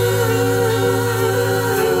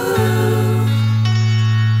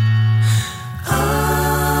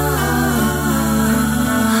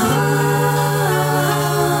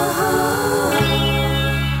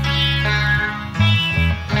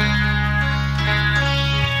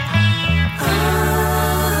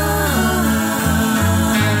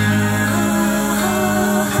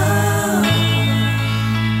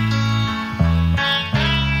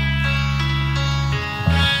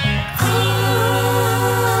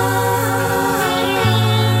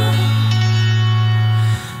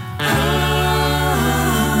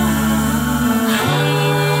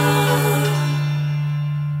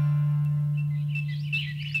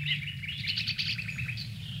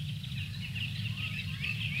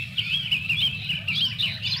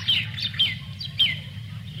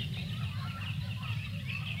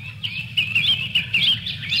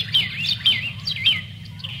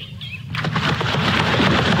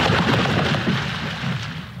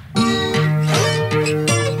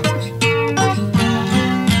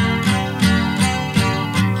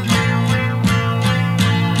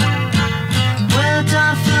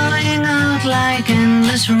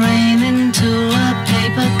 Rain into a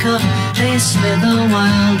paper cup. They slither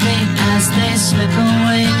wildly as they slip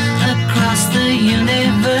away across the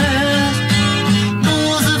universe.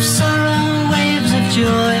 Pools of sorrow, waves of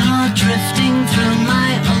joy are drifting through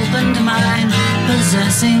my opened mind,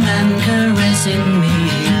 possessing and caressing me.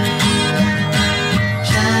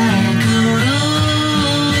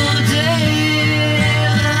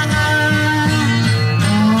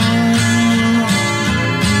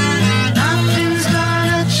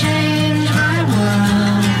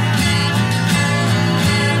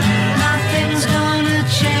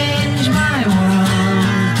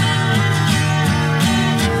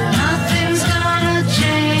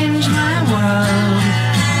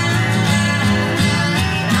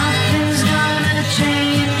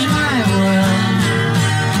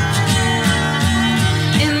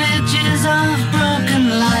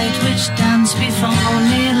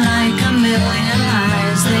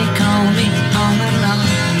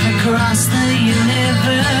 Across the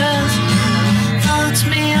universe, thoughts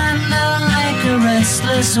meander like a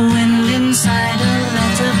restless wind inside a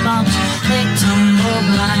letterbox. They tumble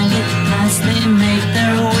blindly as they make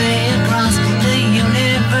their way across the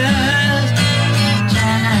universe.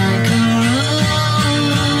 Jackaroo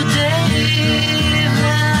David,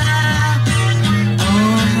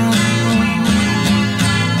 oh,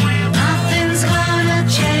 nothing's gonna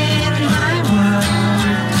change my world.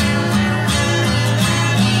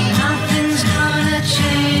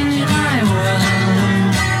 Change my world.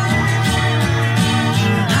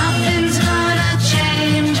 Nothing's gonna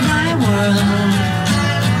change my world.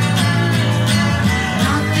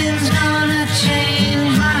 Nothing's gonna change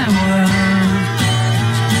my world.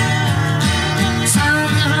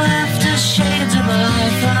 Sounds of laughter, shades of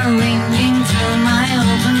life are ringing through my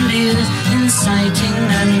open ears, inciting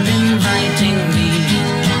and inviting me.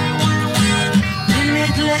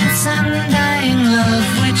 Limitless undying love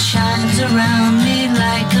which shines around me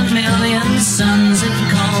like a million suns. It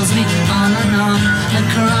calls me on and on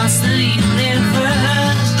across the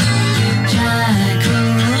universe.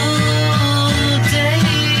 Jackaroo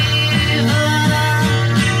David,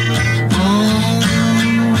 oh,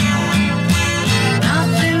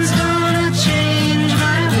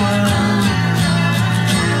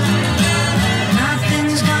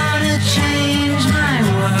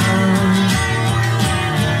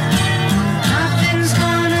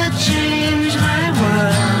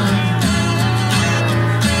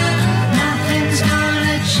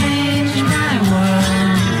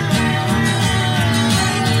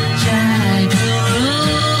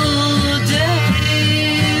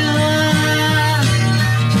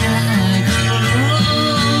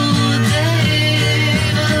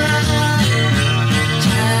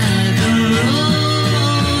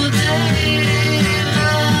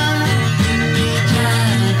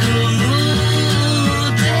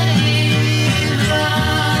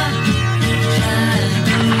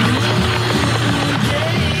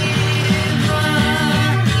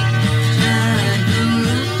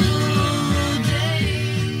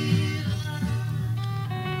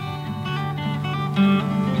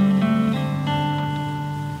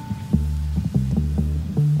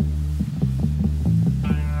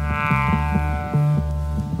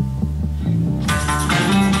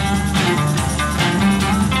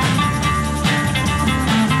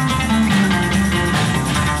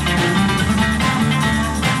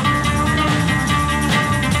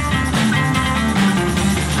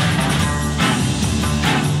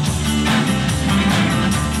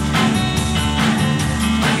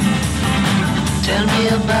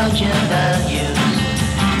 about your values?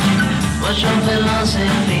 What's your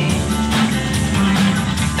philosophy?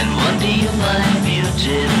 And what do you find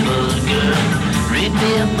beautiful, girl? Read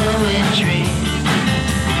me a poetry.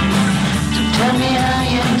 So tell me how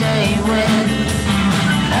your day went.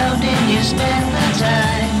 How did you spend the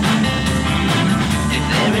time? If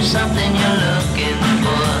there is something you're looking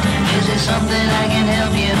for, is it something I can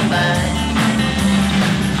help you find?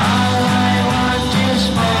 All I want is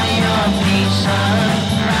for your peace of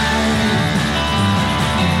mind.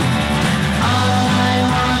 All I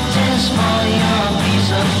want is for your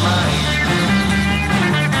peace of mind.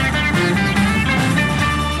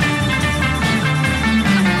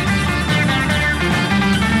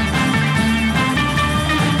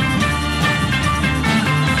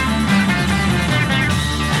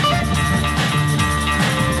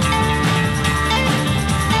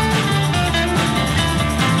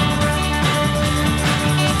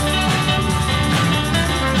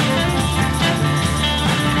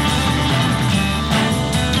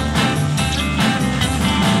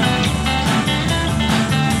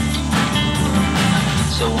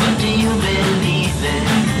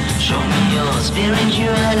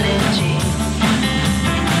 Spirituality.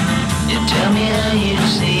 You tell me how you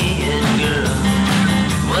see it, girl.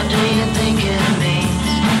 What do you think it means?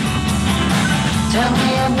 Tell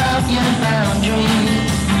me about your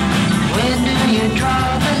boundaries. Where do you draw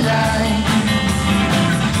the line?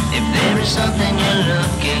 If there is something you're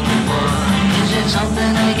looking for, is it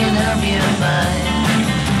something I can help you find?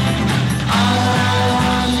 All I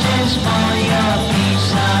want is for your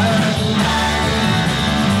peace of mind.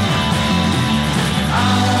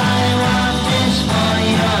 All I want is for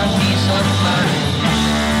your peace of mind.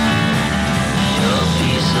 Your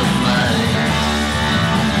peace of mind.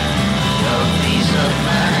 Your peace of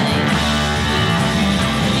mind.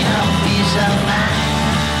 Your peace of mind.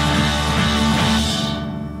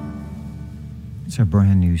 It's a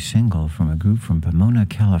brand new single from a group from Pomona,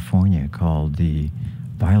 California called the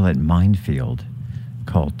Violet Minefield,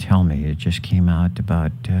 called Tell Me. It just came out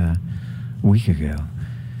about a week ago.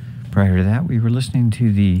 Prior to that, we were listening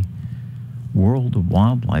to the World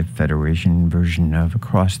Wildlife Federation version of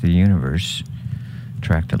Across the Universe, a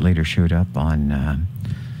track that later showed up on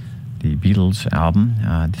the Beatles album.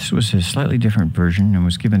 This was a slightly different version and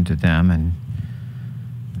was given to them, and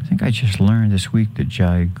I think I just learned this week that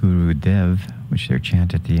Jai Guru Dev, which their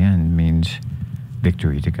chant at the end, means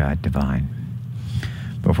victory to God divine.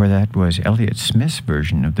 Before that was Elliott Smith's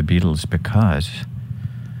version of the Beatles' Because,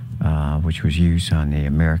 which was used on the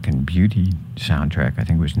American Beauty soundtrack. I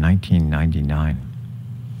think it was 1999.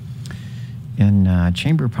 In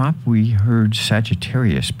Chamber Pop, we heard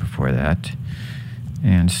Sagittarius before that.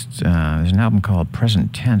 And there's an album called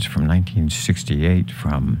Present Tense from 1968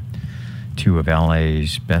 from two of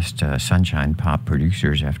LA's best sunshine pop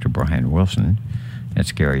producers after Brian Wilson.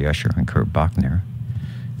 That's Gary Usher and Kurt Bachner.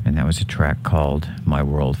 And that was a track called My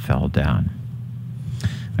World Fell Down.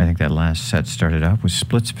 I think that last set started off with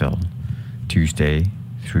Splitsville, Tuesday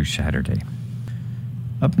through Saturday.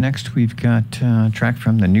 Up next, we've got a track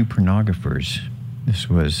from the New Pornographers. This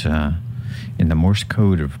was In the Morse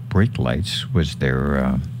Code of Brake Lights was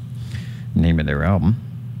their name of their album.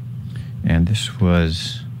 And this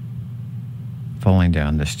was Falling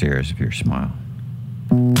Down the Stairs of Your Smile.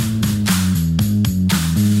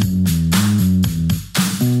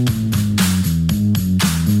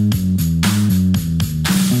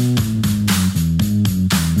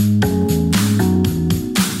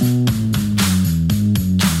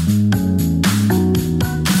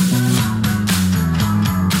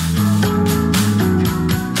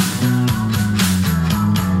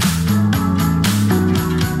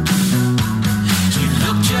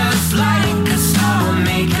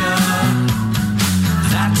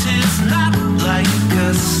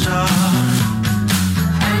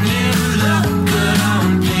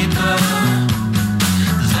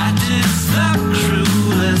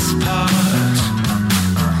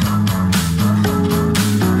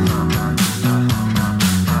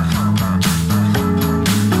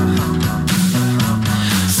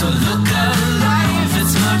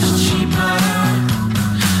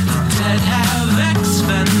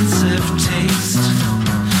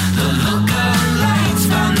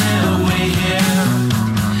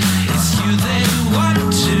 You there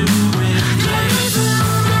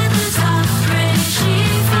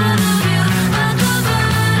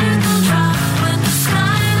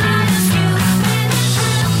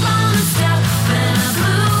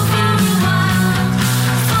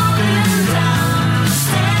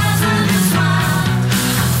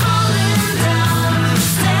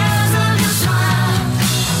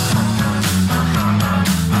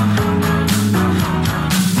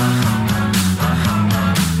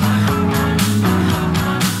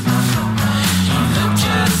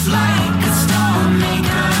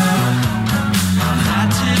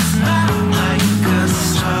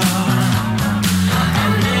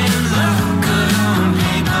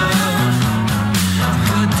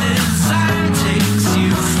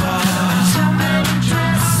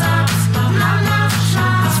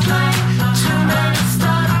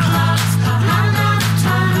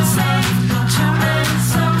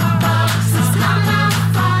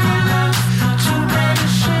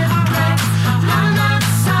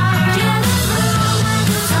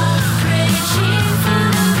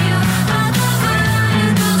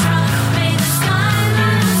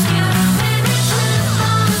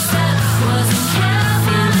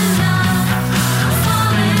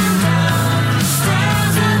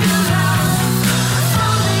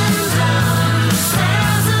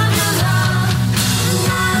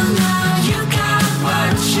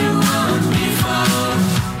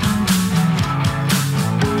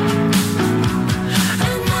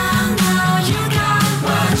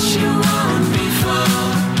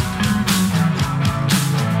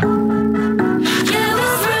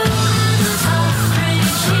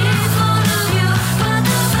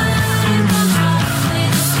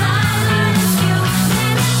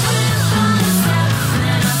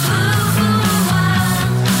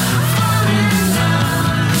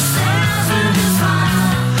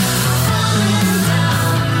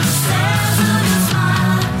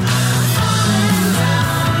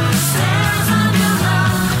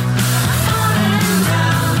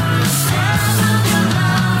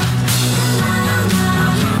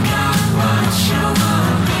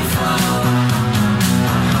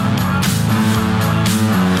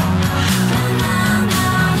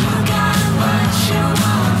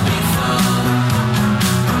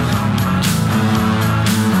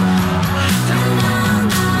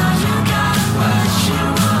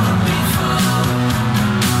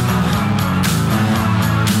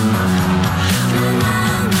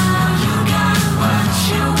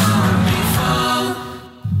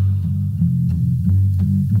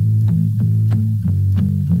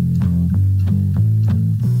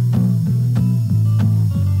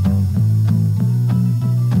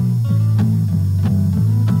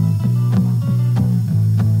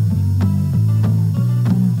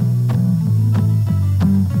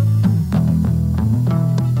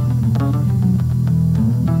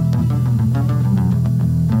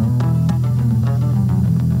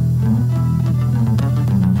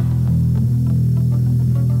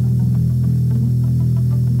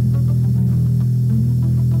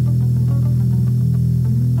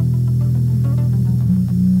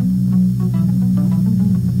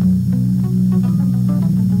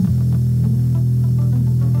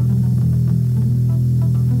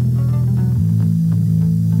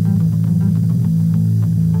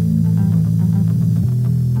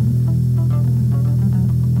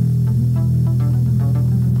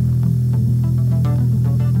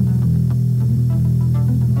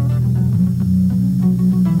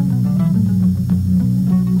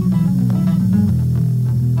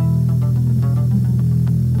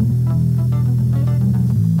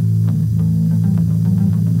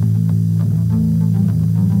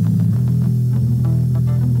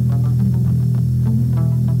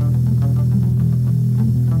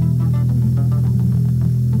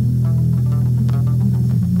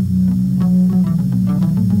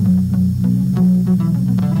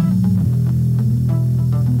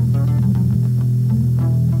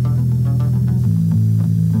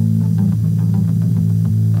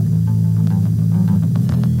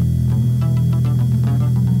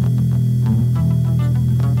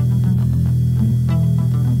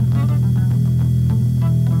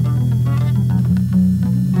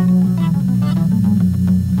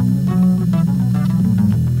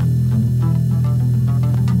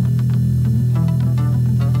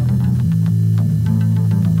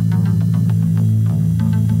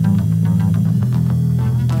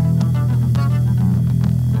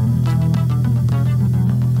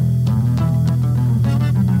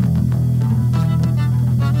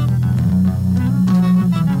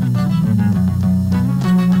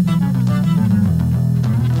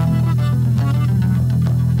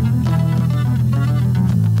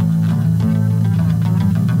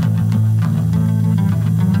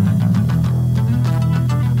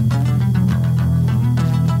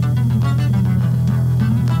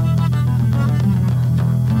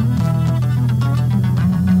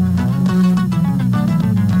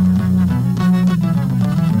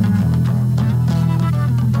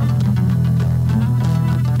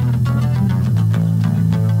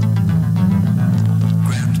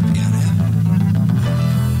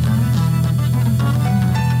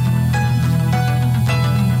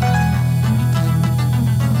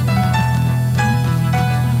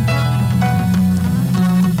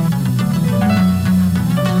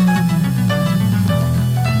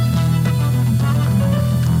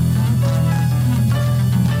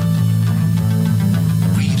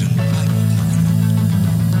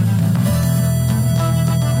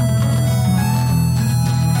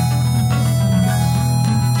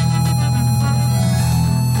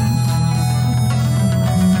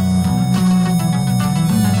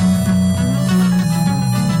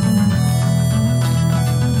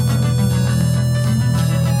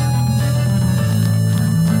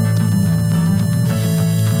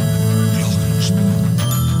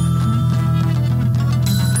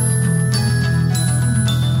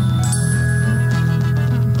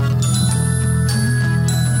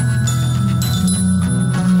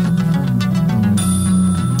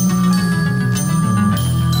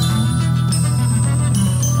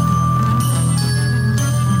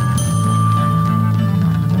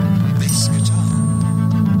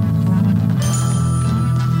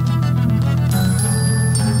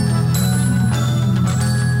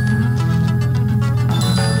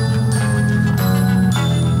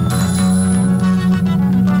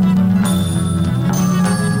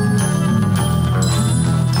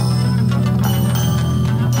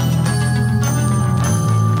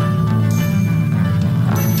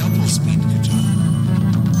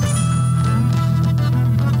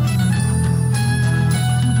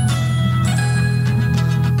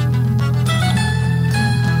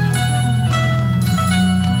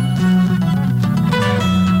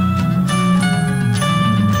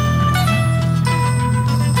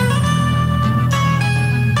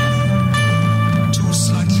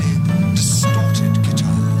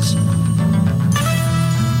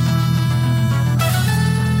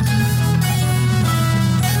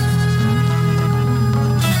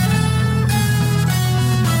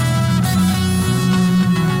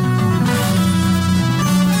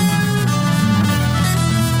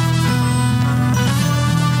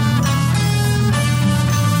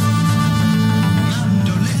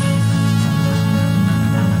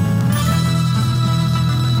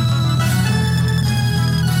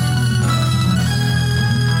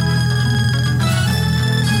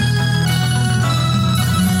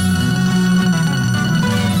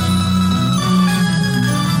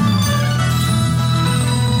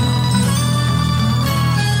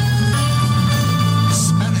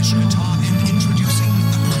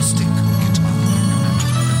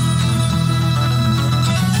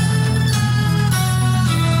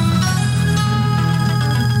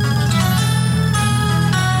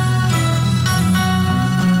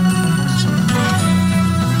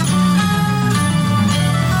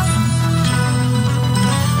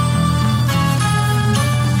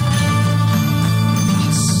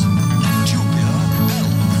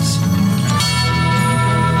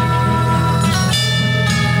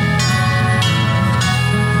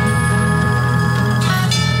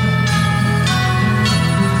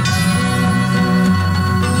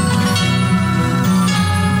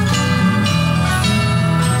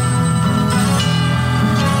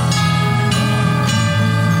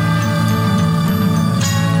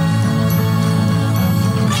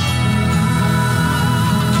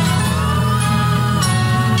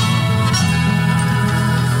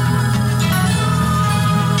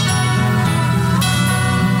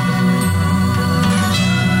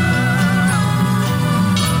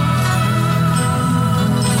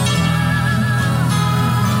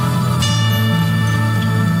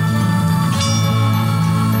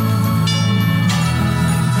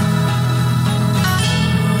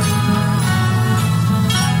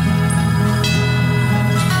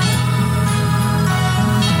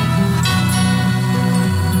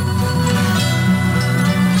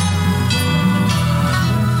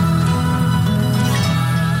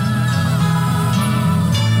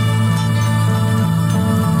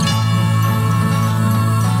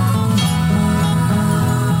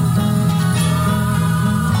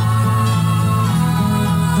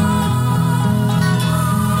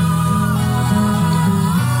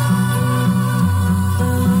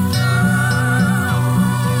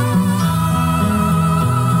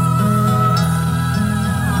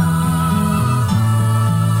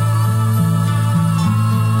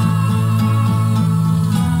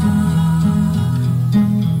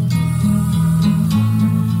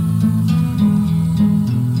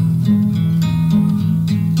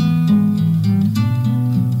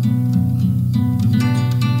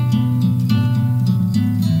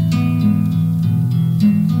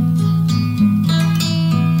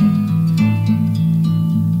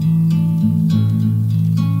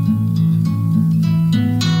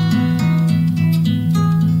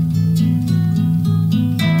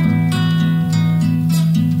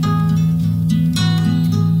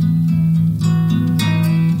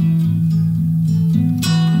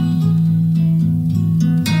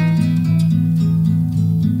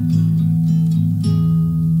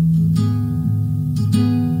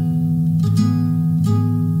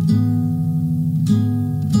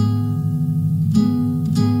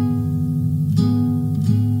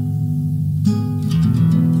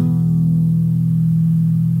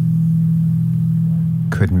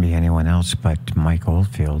couldn't be anyone else but Mike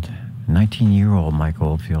Oldfield, 19-year-old Mike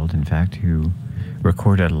Oldfield, in fact, who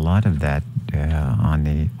recorded a lot of that on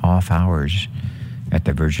the off hours at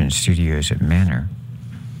the Virgin Studios at Manor.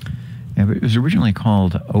 It was originally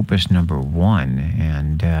called Opus Number 1,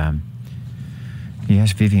 and he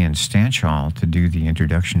asked Vivian Stanshall to do the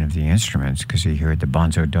introduction of the instruments because he heard the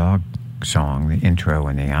Bonzo Dog song, the intro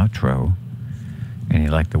and the outro, and he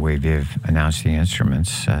liked the way Viv announced the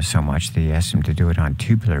instruments so much that he asked him to do it on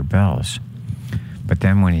Tubular Bells. But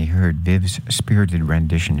then when he heard Viv's spirited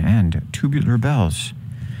rendition and Tubular Bells,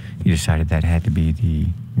 he decided that had to be the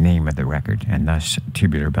name of the record, and thus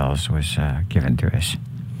Tubular Bells was given to us.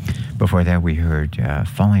 Before that, we heard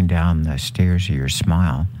Falling Down the Stairs of Your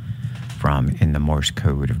Smile from In the Morse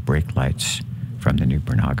Code of Brake Lights from the New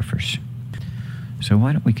Pornographers. So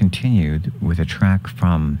why don't we continue with a track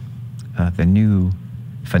from the new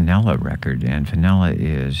Fenella record, and Fenella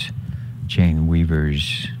is Jane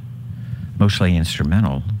Weaver's mostly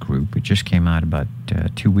instrumental group. It just came out about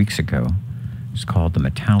 2 weeks ago. It's called The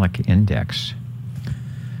Metallic Index.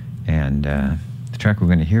 And the track we're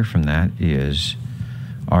going to hear from that is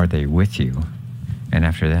Are They With You? And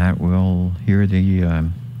after that, we'll hear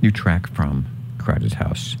the new track from Crowded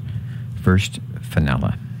House. First,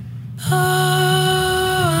 Fenella.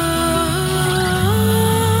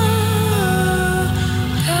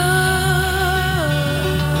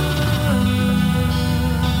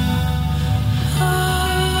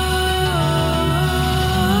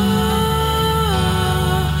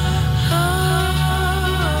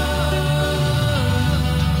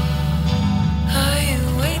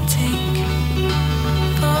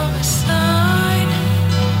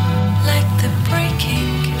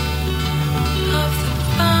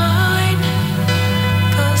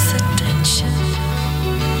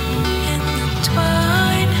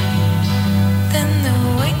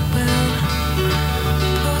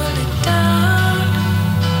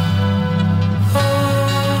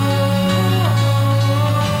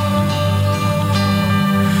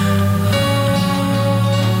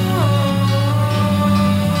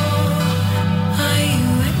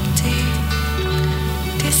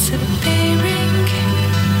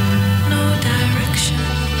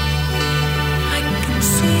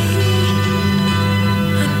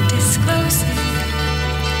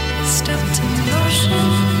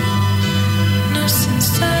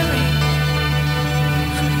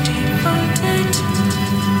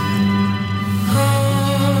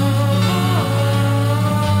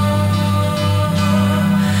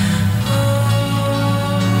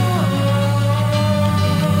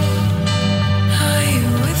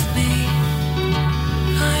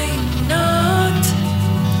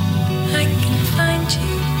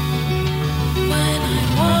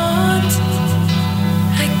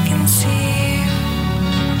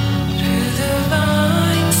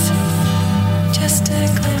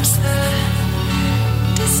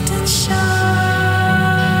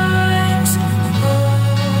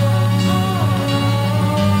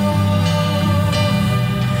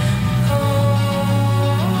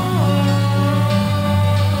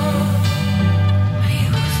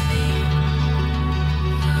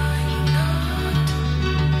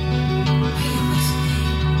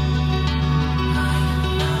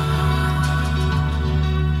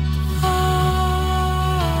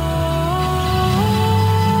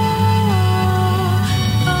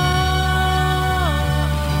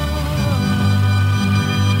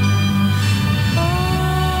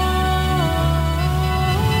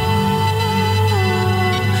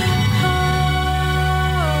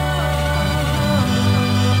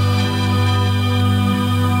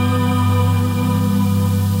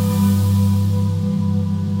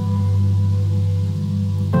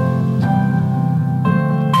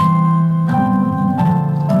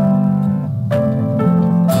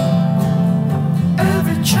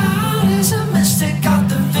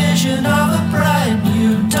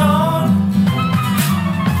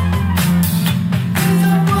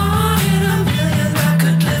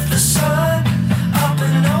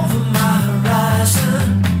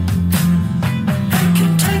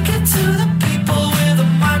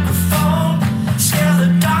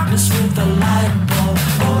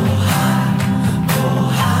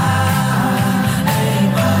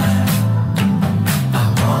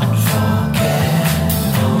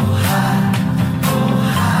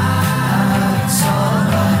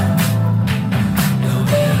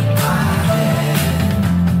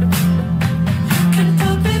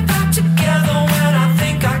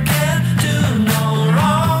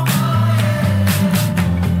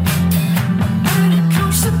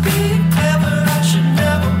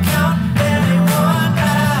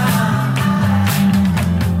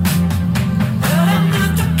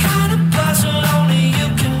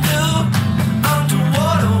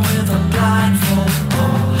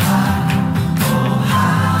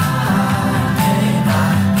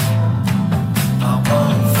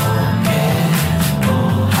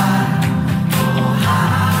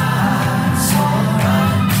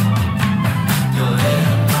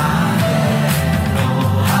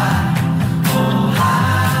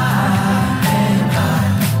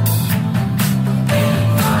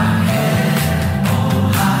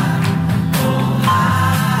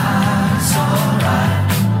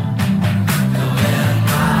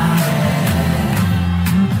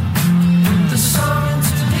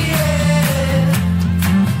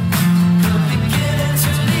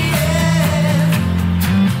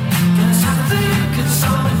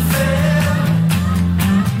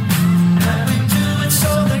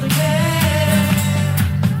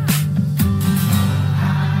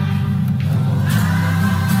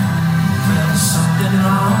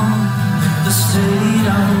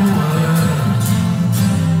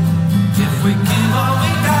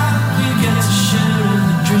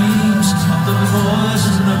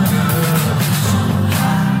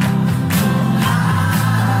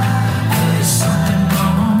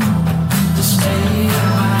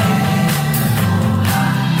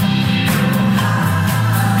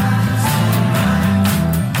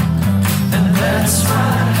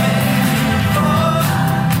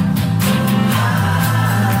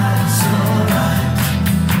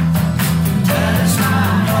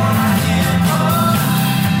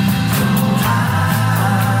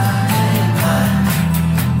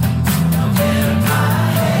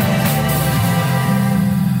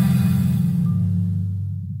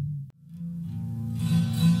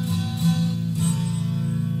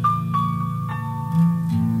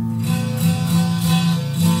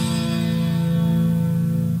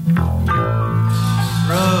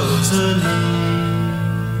 Rosalie,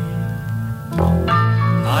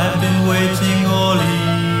 I've been waiting all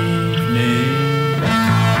evening,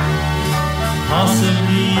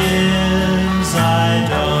 possibly years, I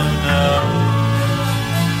don't know.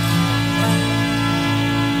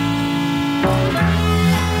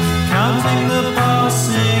 Counting the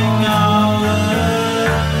passing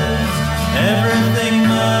hours, everything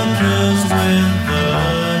merges with the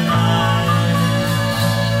night.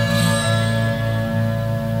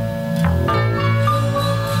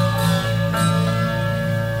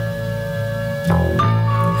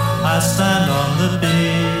 I stand on the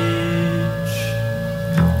beach,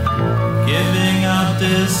 giving out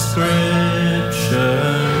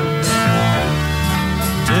descriptions,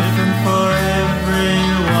 different for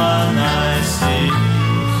everyone I see.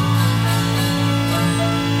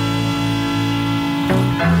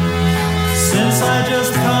 Since I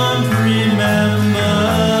just can't remember,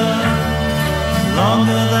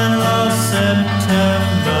 longer than last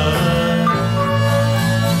September.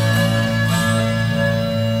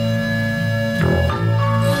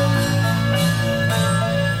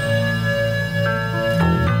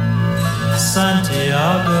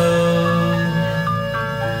 Santiago,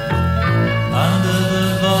 under the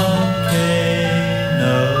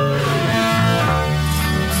volcano,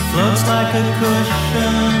 floats like a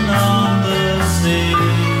cushion on the sea.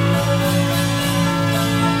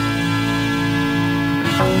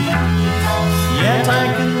 Yet I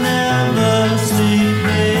can never sleep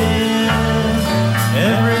here,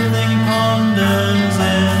 everything ponders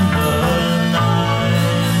in the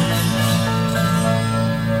night.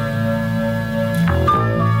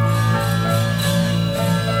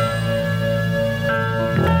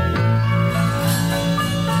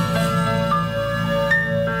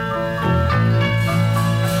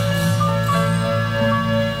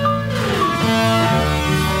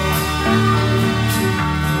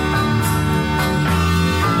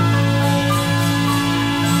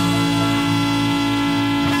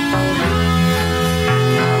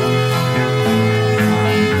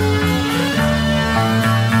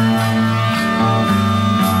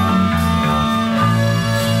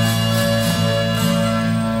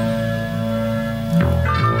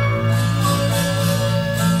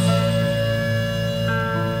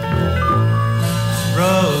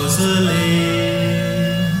 Rosalie,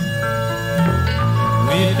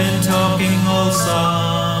 we've been talking all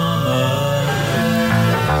summer,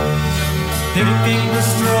 picking the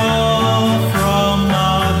straw from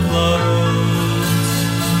our clothes.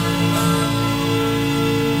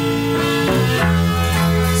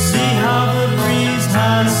 See how the breeze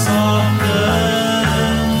has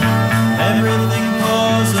softened, everything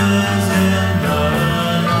pauses in the night.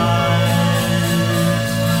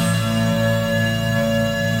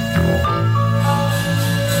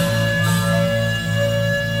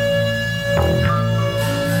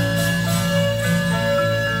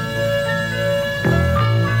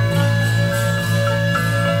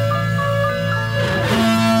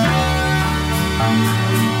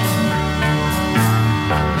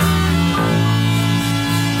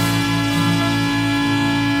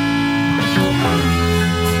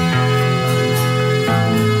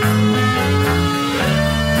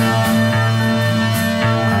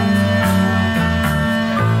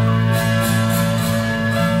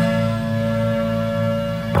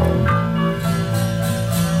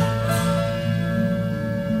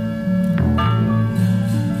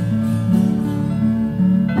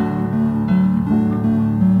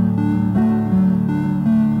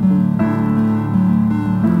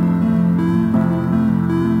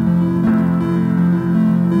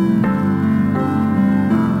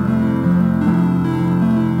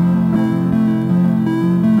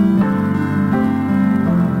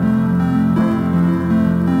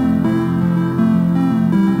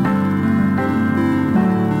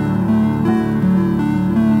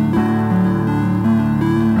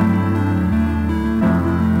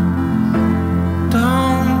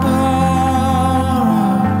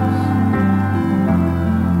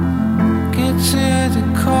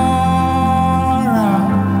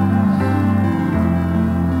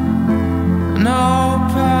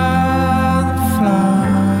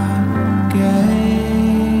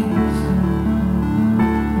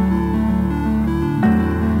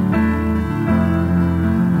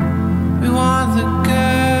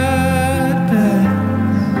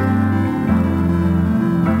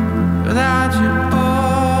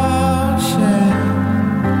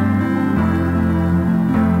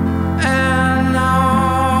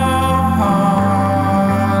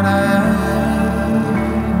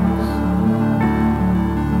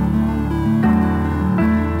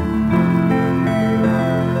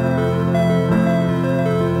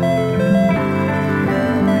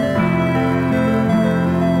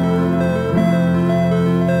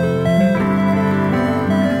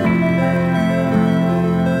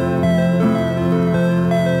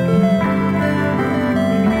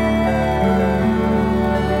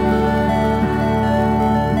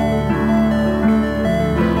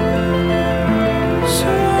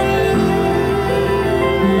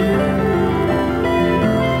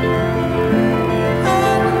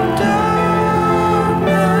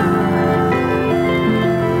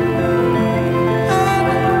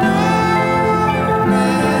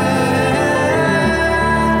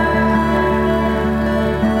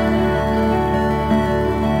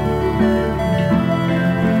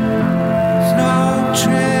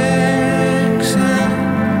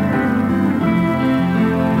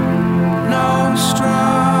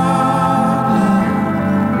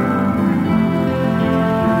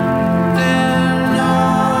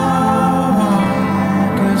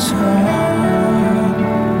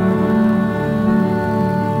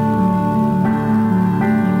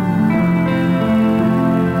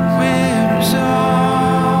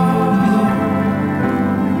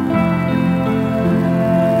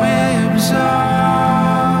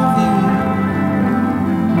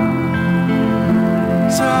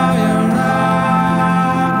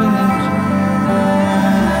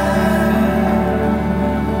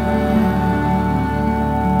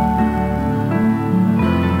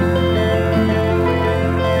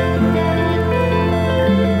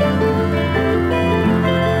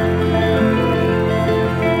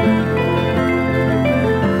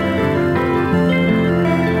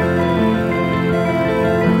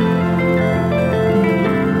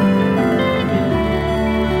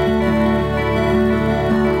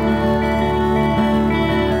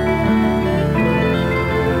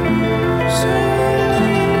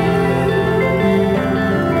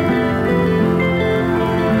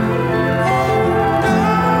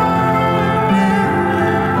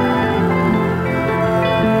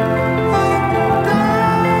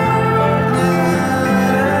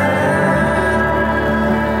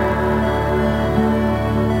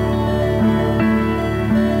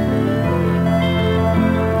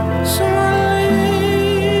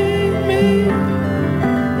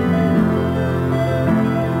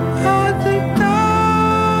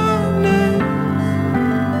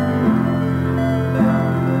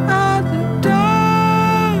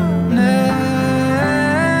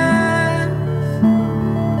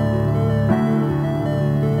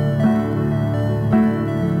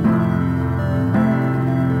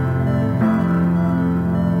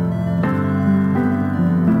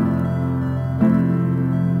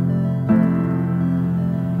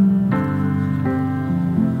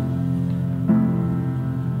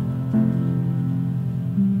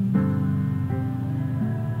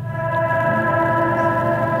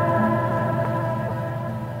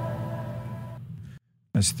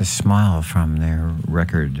 The Smile from their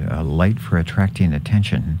record Light for Attracting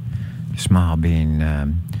Attention. Smile being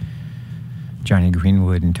Johnny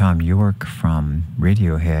Greenwood and Tom York from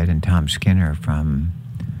Radiohead and Tom Skinner from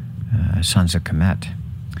Sons of Kemet.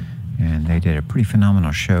 And they did a pretty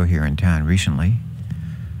phenomenal show here in town recently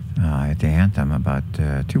at the Anthem about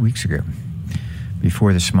 2 weeks ago.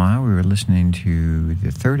 Before The Smile, we were listening to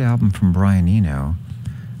the third album from Brian Eno,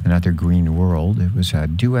 Another Green World. It was a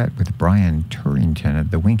duet with Brian Turrington of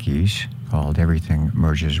the Winkies called Everything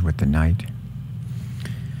Merges with the Night.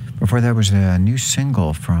 Before that was a new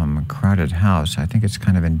single from Crowded House. I think it's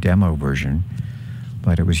kind of in demo version,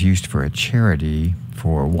 but it was used for a charity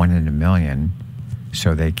for 1 in a Million,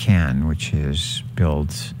 So They Can, which is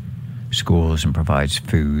builds schools and provides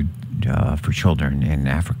food for children in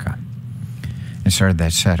Africa. And started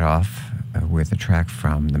that set off with a track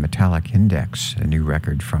from the Metallic Index, a new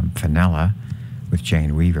record from Fenella with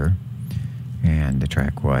Jane Weaver. And the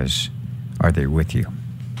track was Are They With You?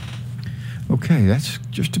 Okay, that's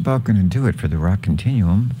just about going to do it for the Rock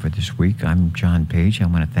Continuum for this week. I'm John Page. I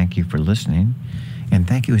want to thank you for listening, and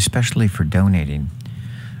thank you especially for donating.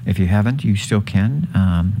 If you haven't, you still can.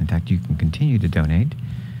 In fact, you can continue to donate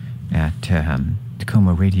at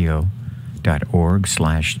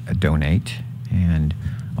tacomaradio.org/donate, and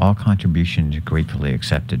all contributions are gratefully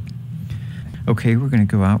accepted. Okay, we're going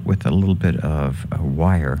to go out with a little bit of a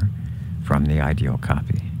Wire from The Ideal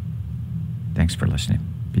Copy. Thanks for listening.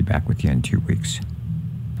 Be back with you in 2 weeks.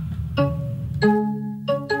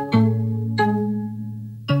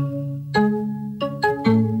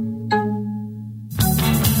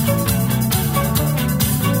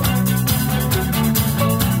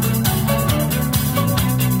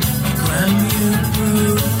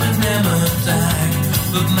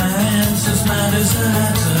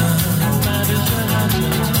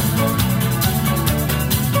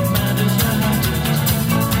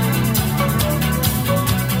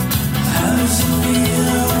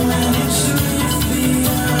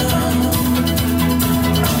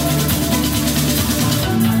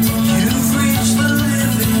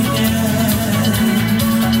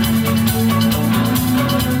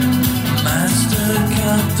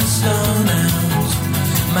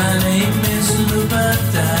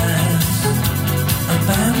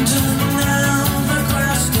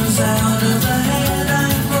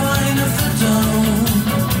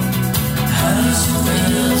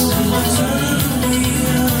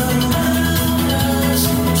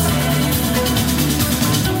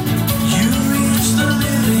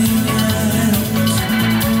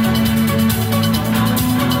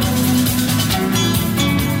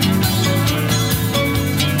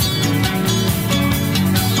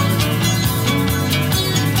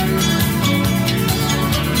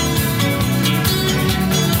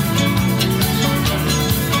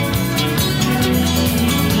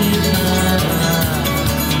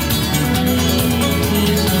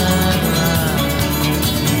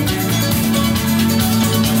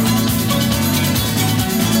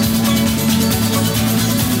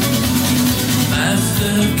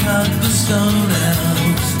 Cut the stone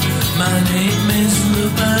out. My name is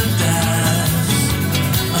Rupert Dye.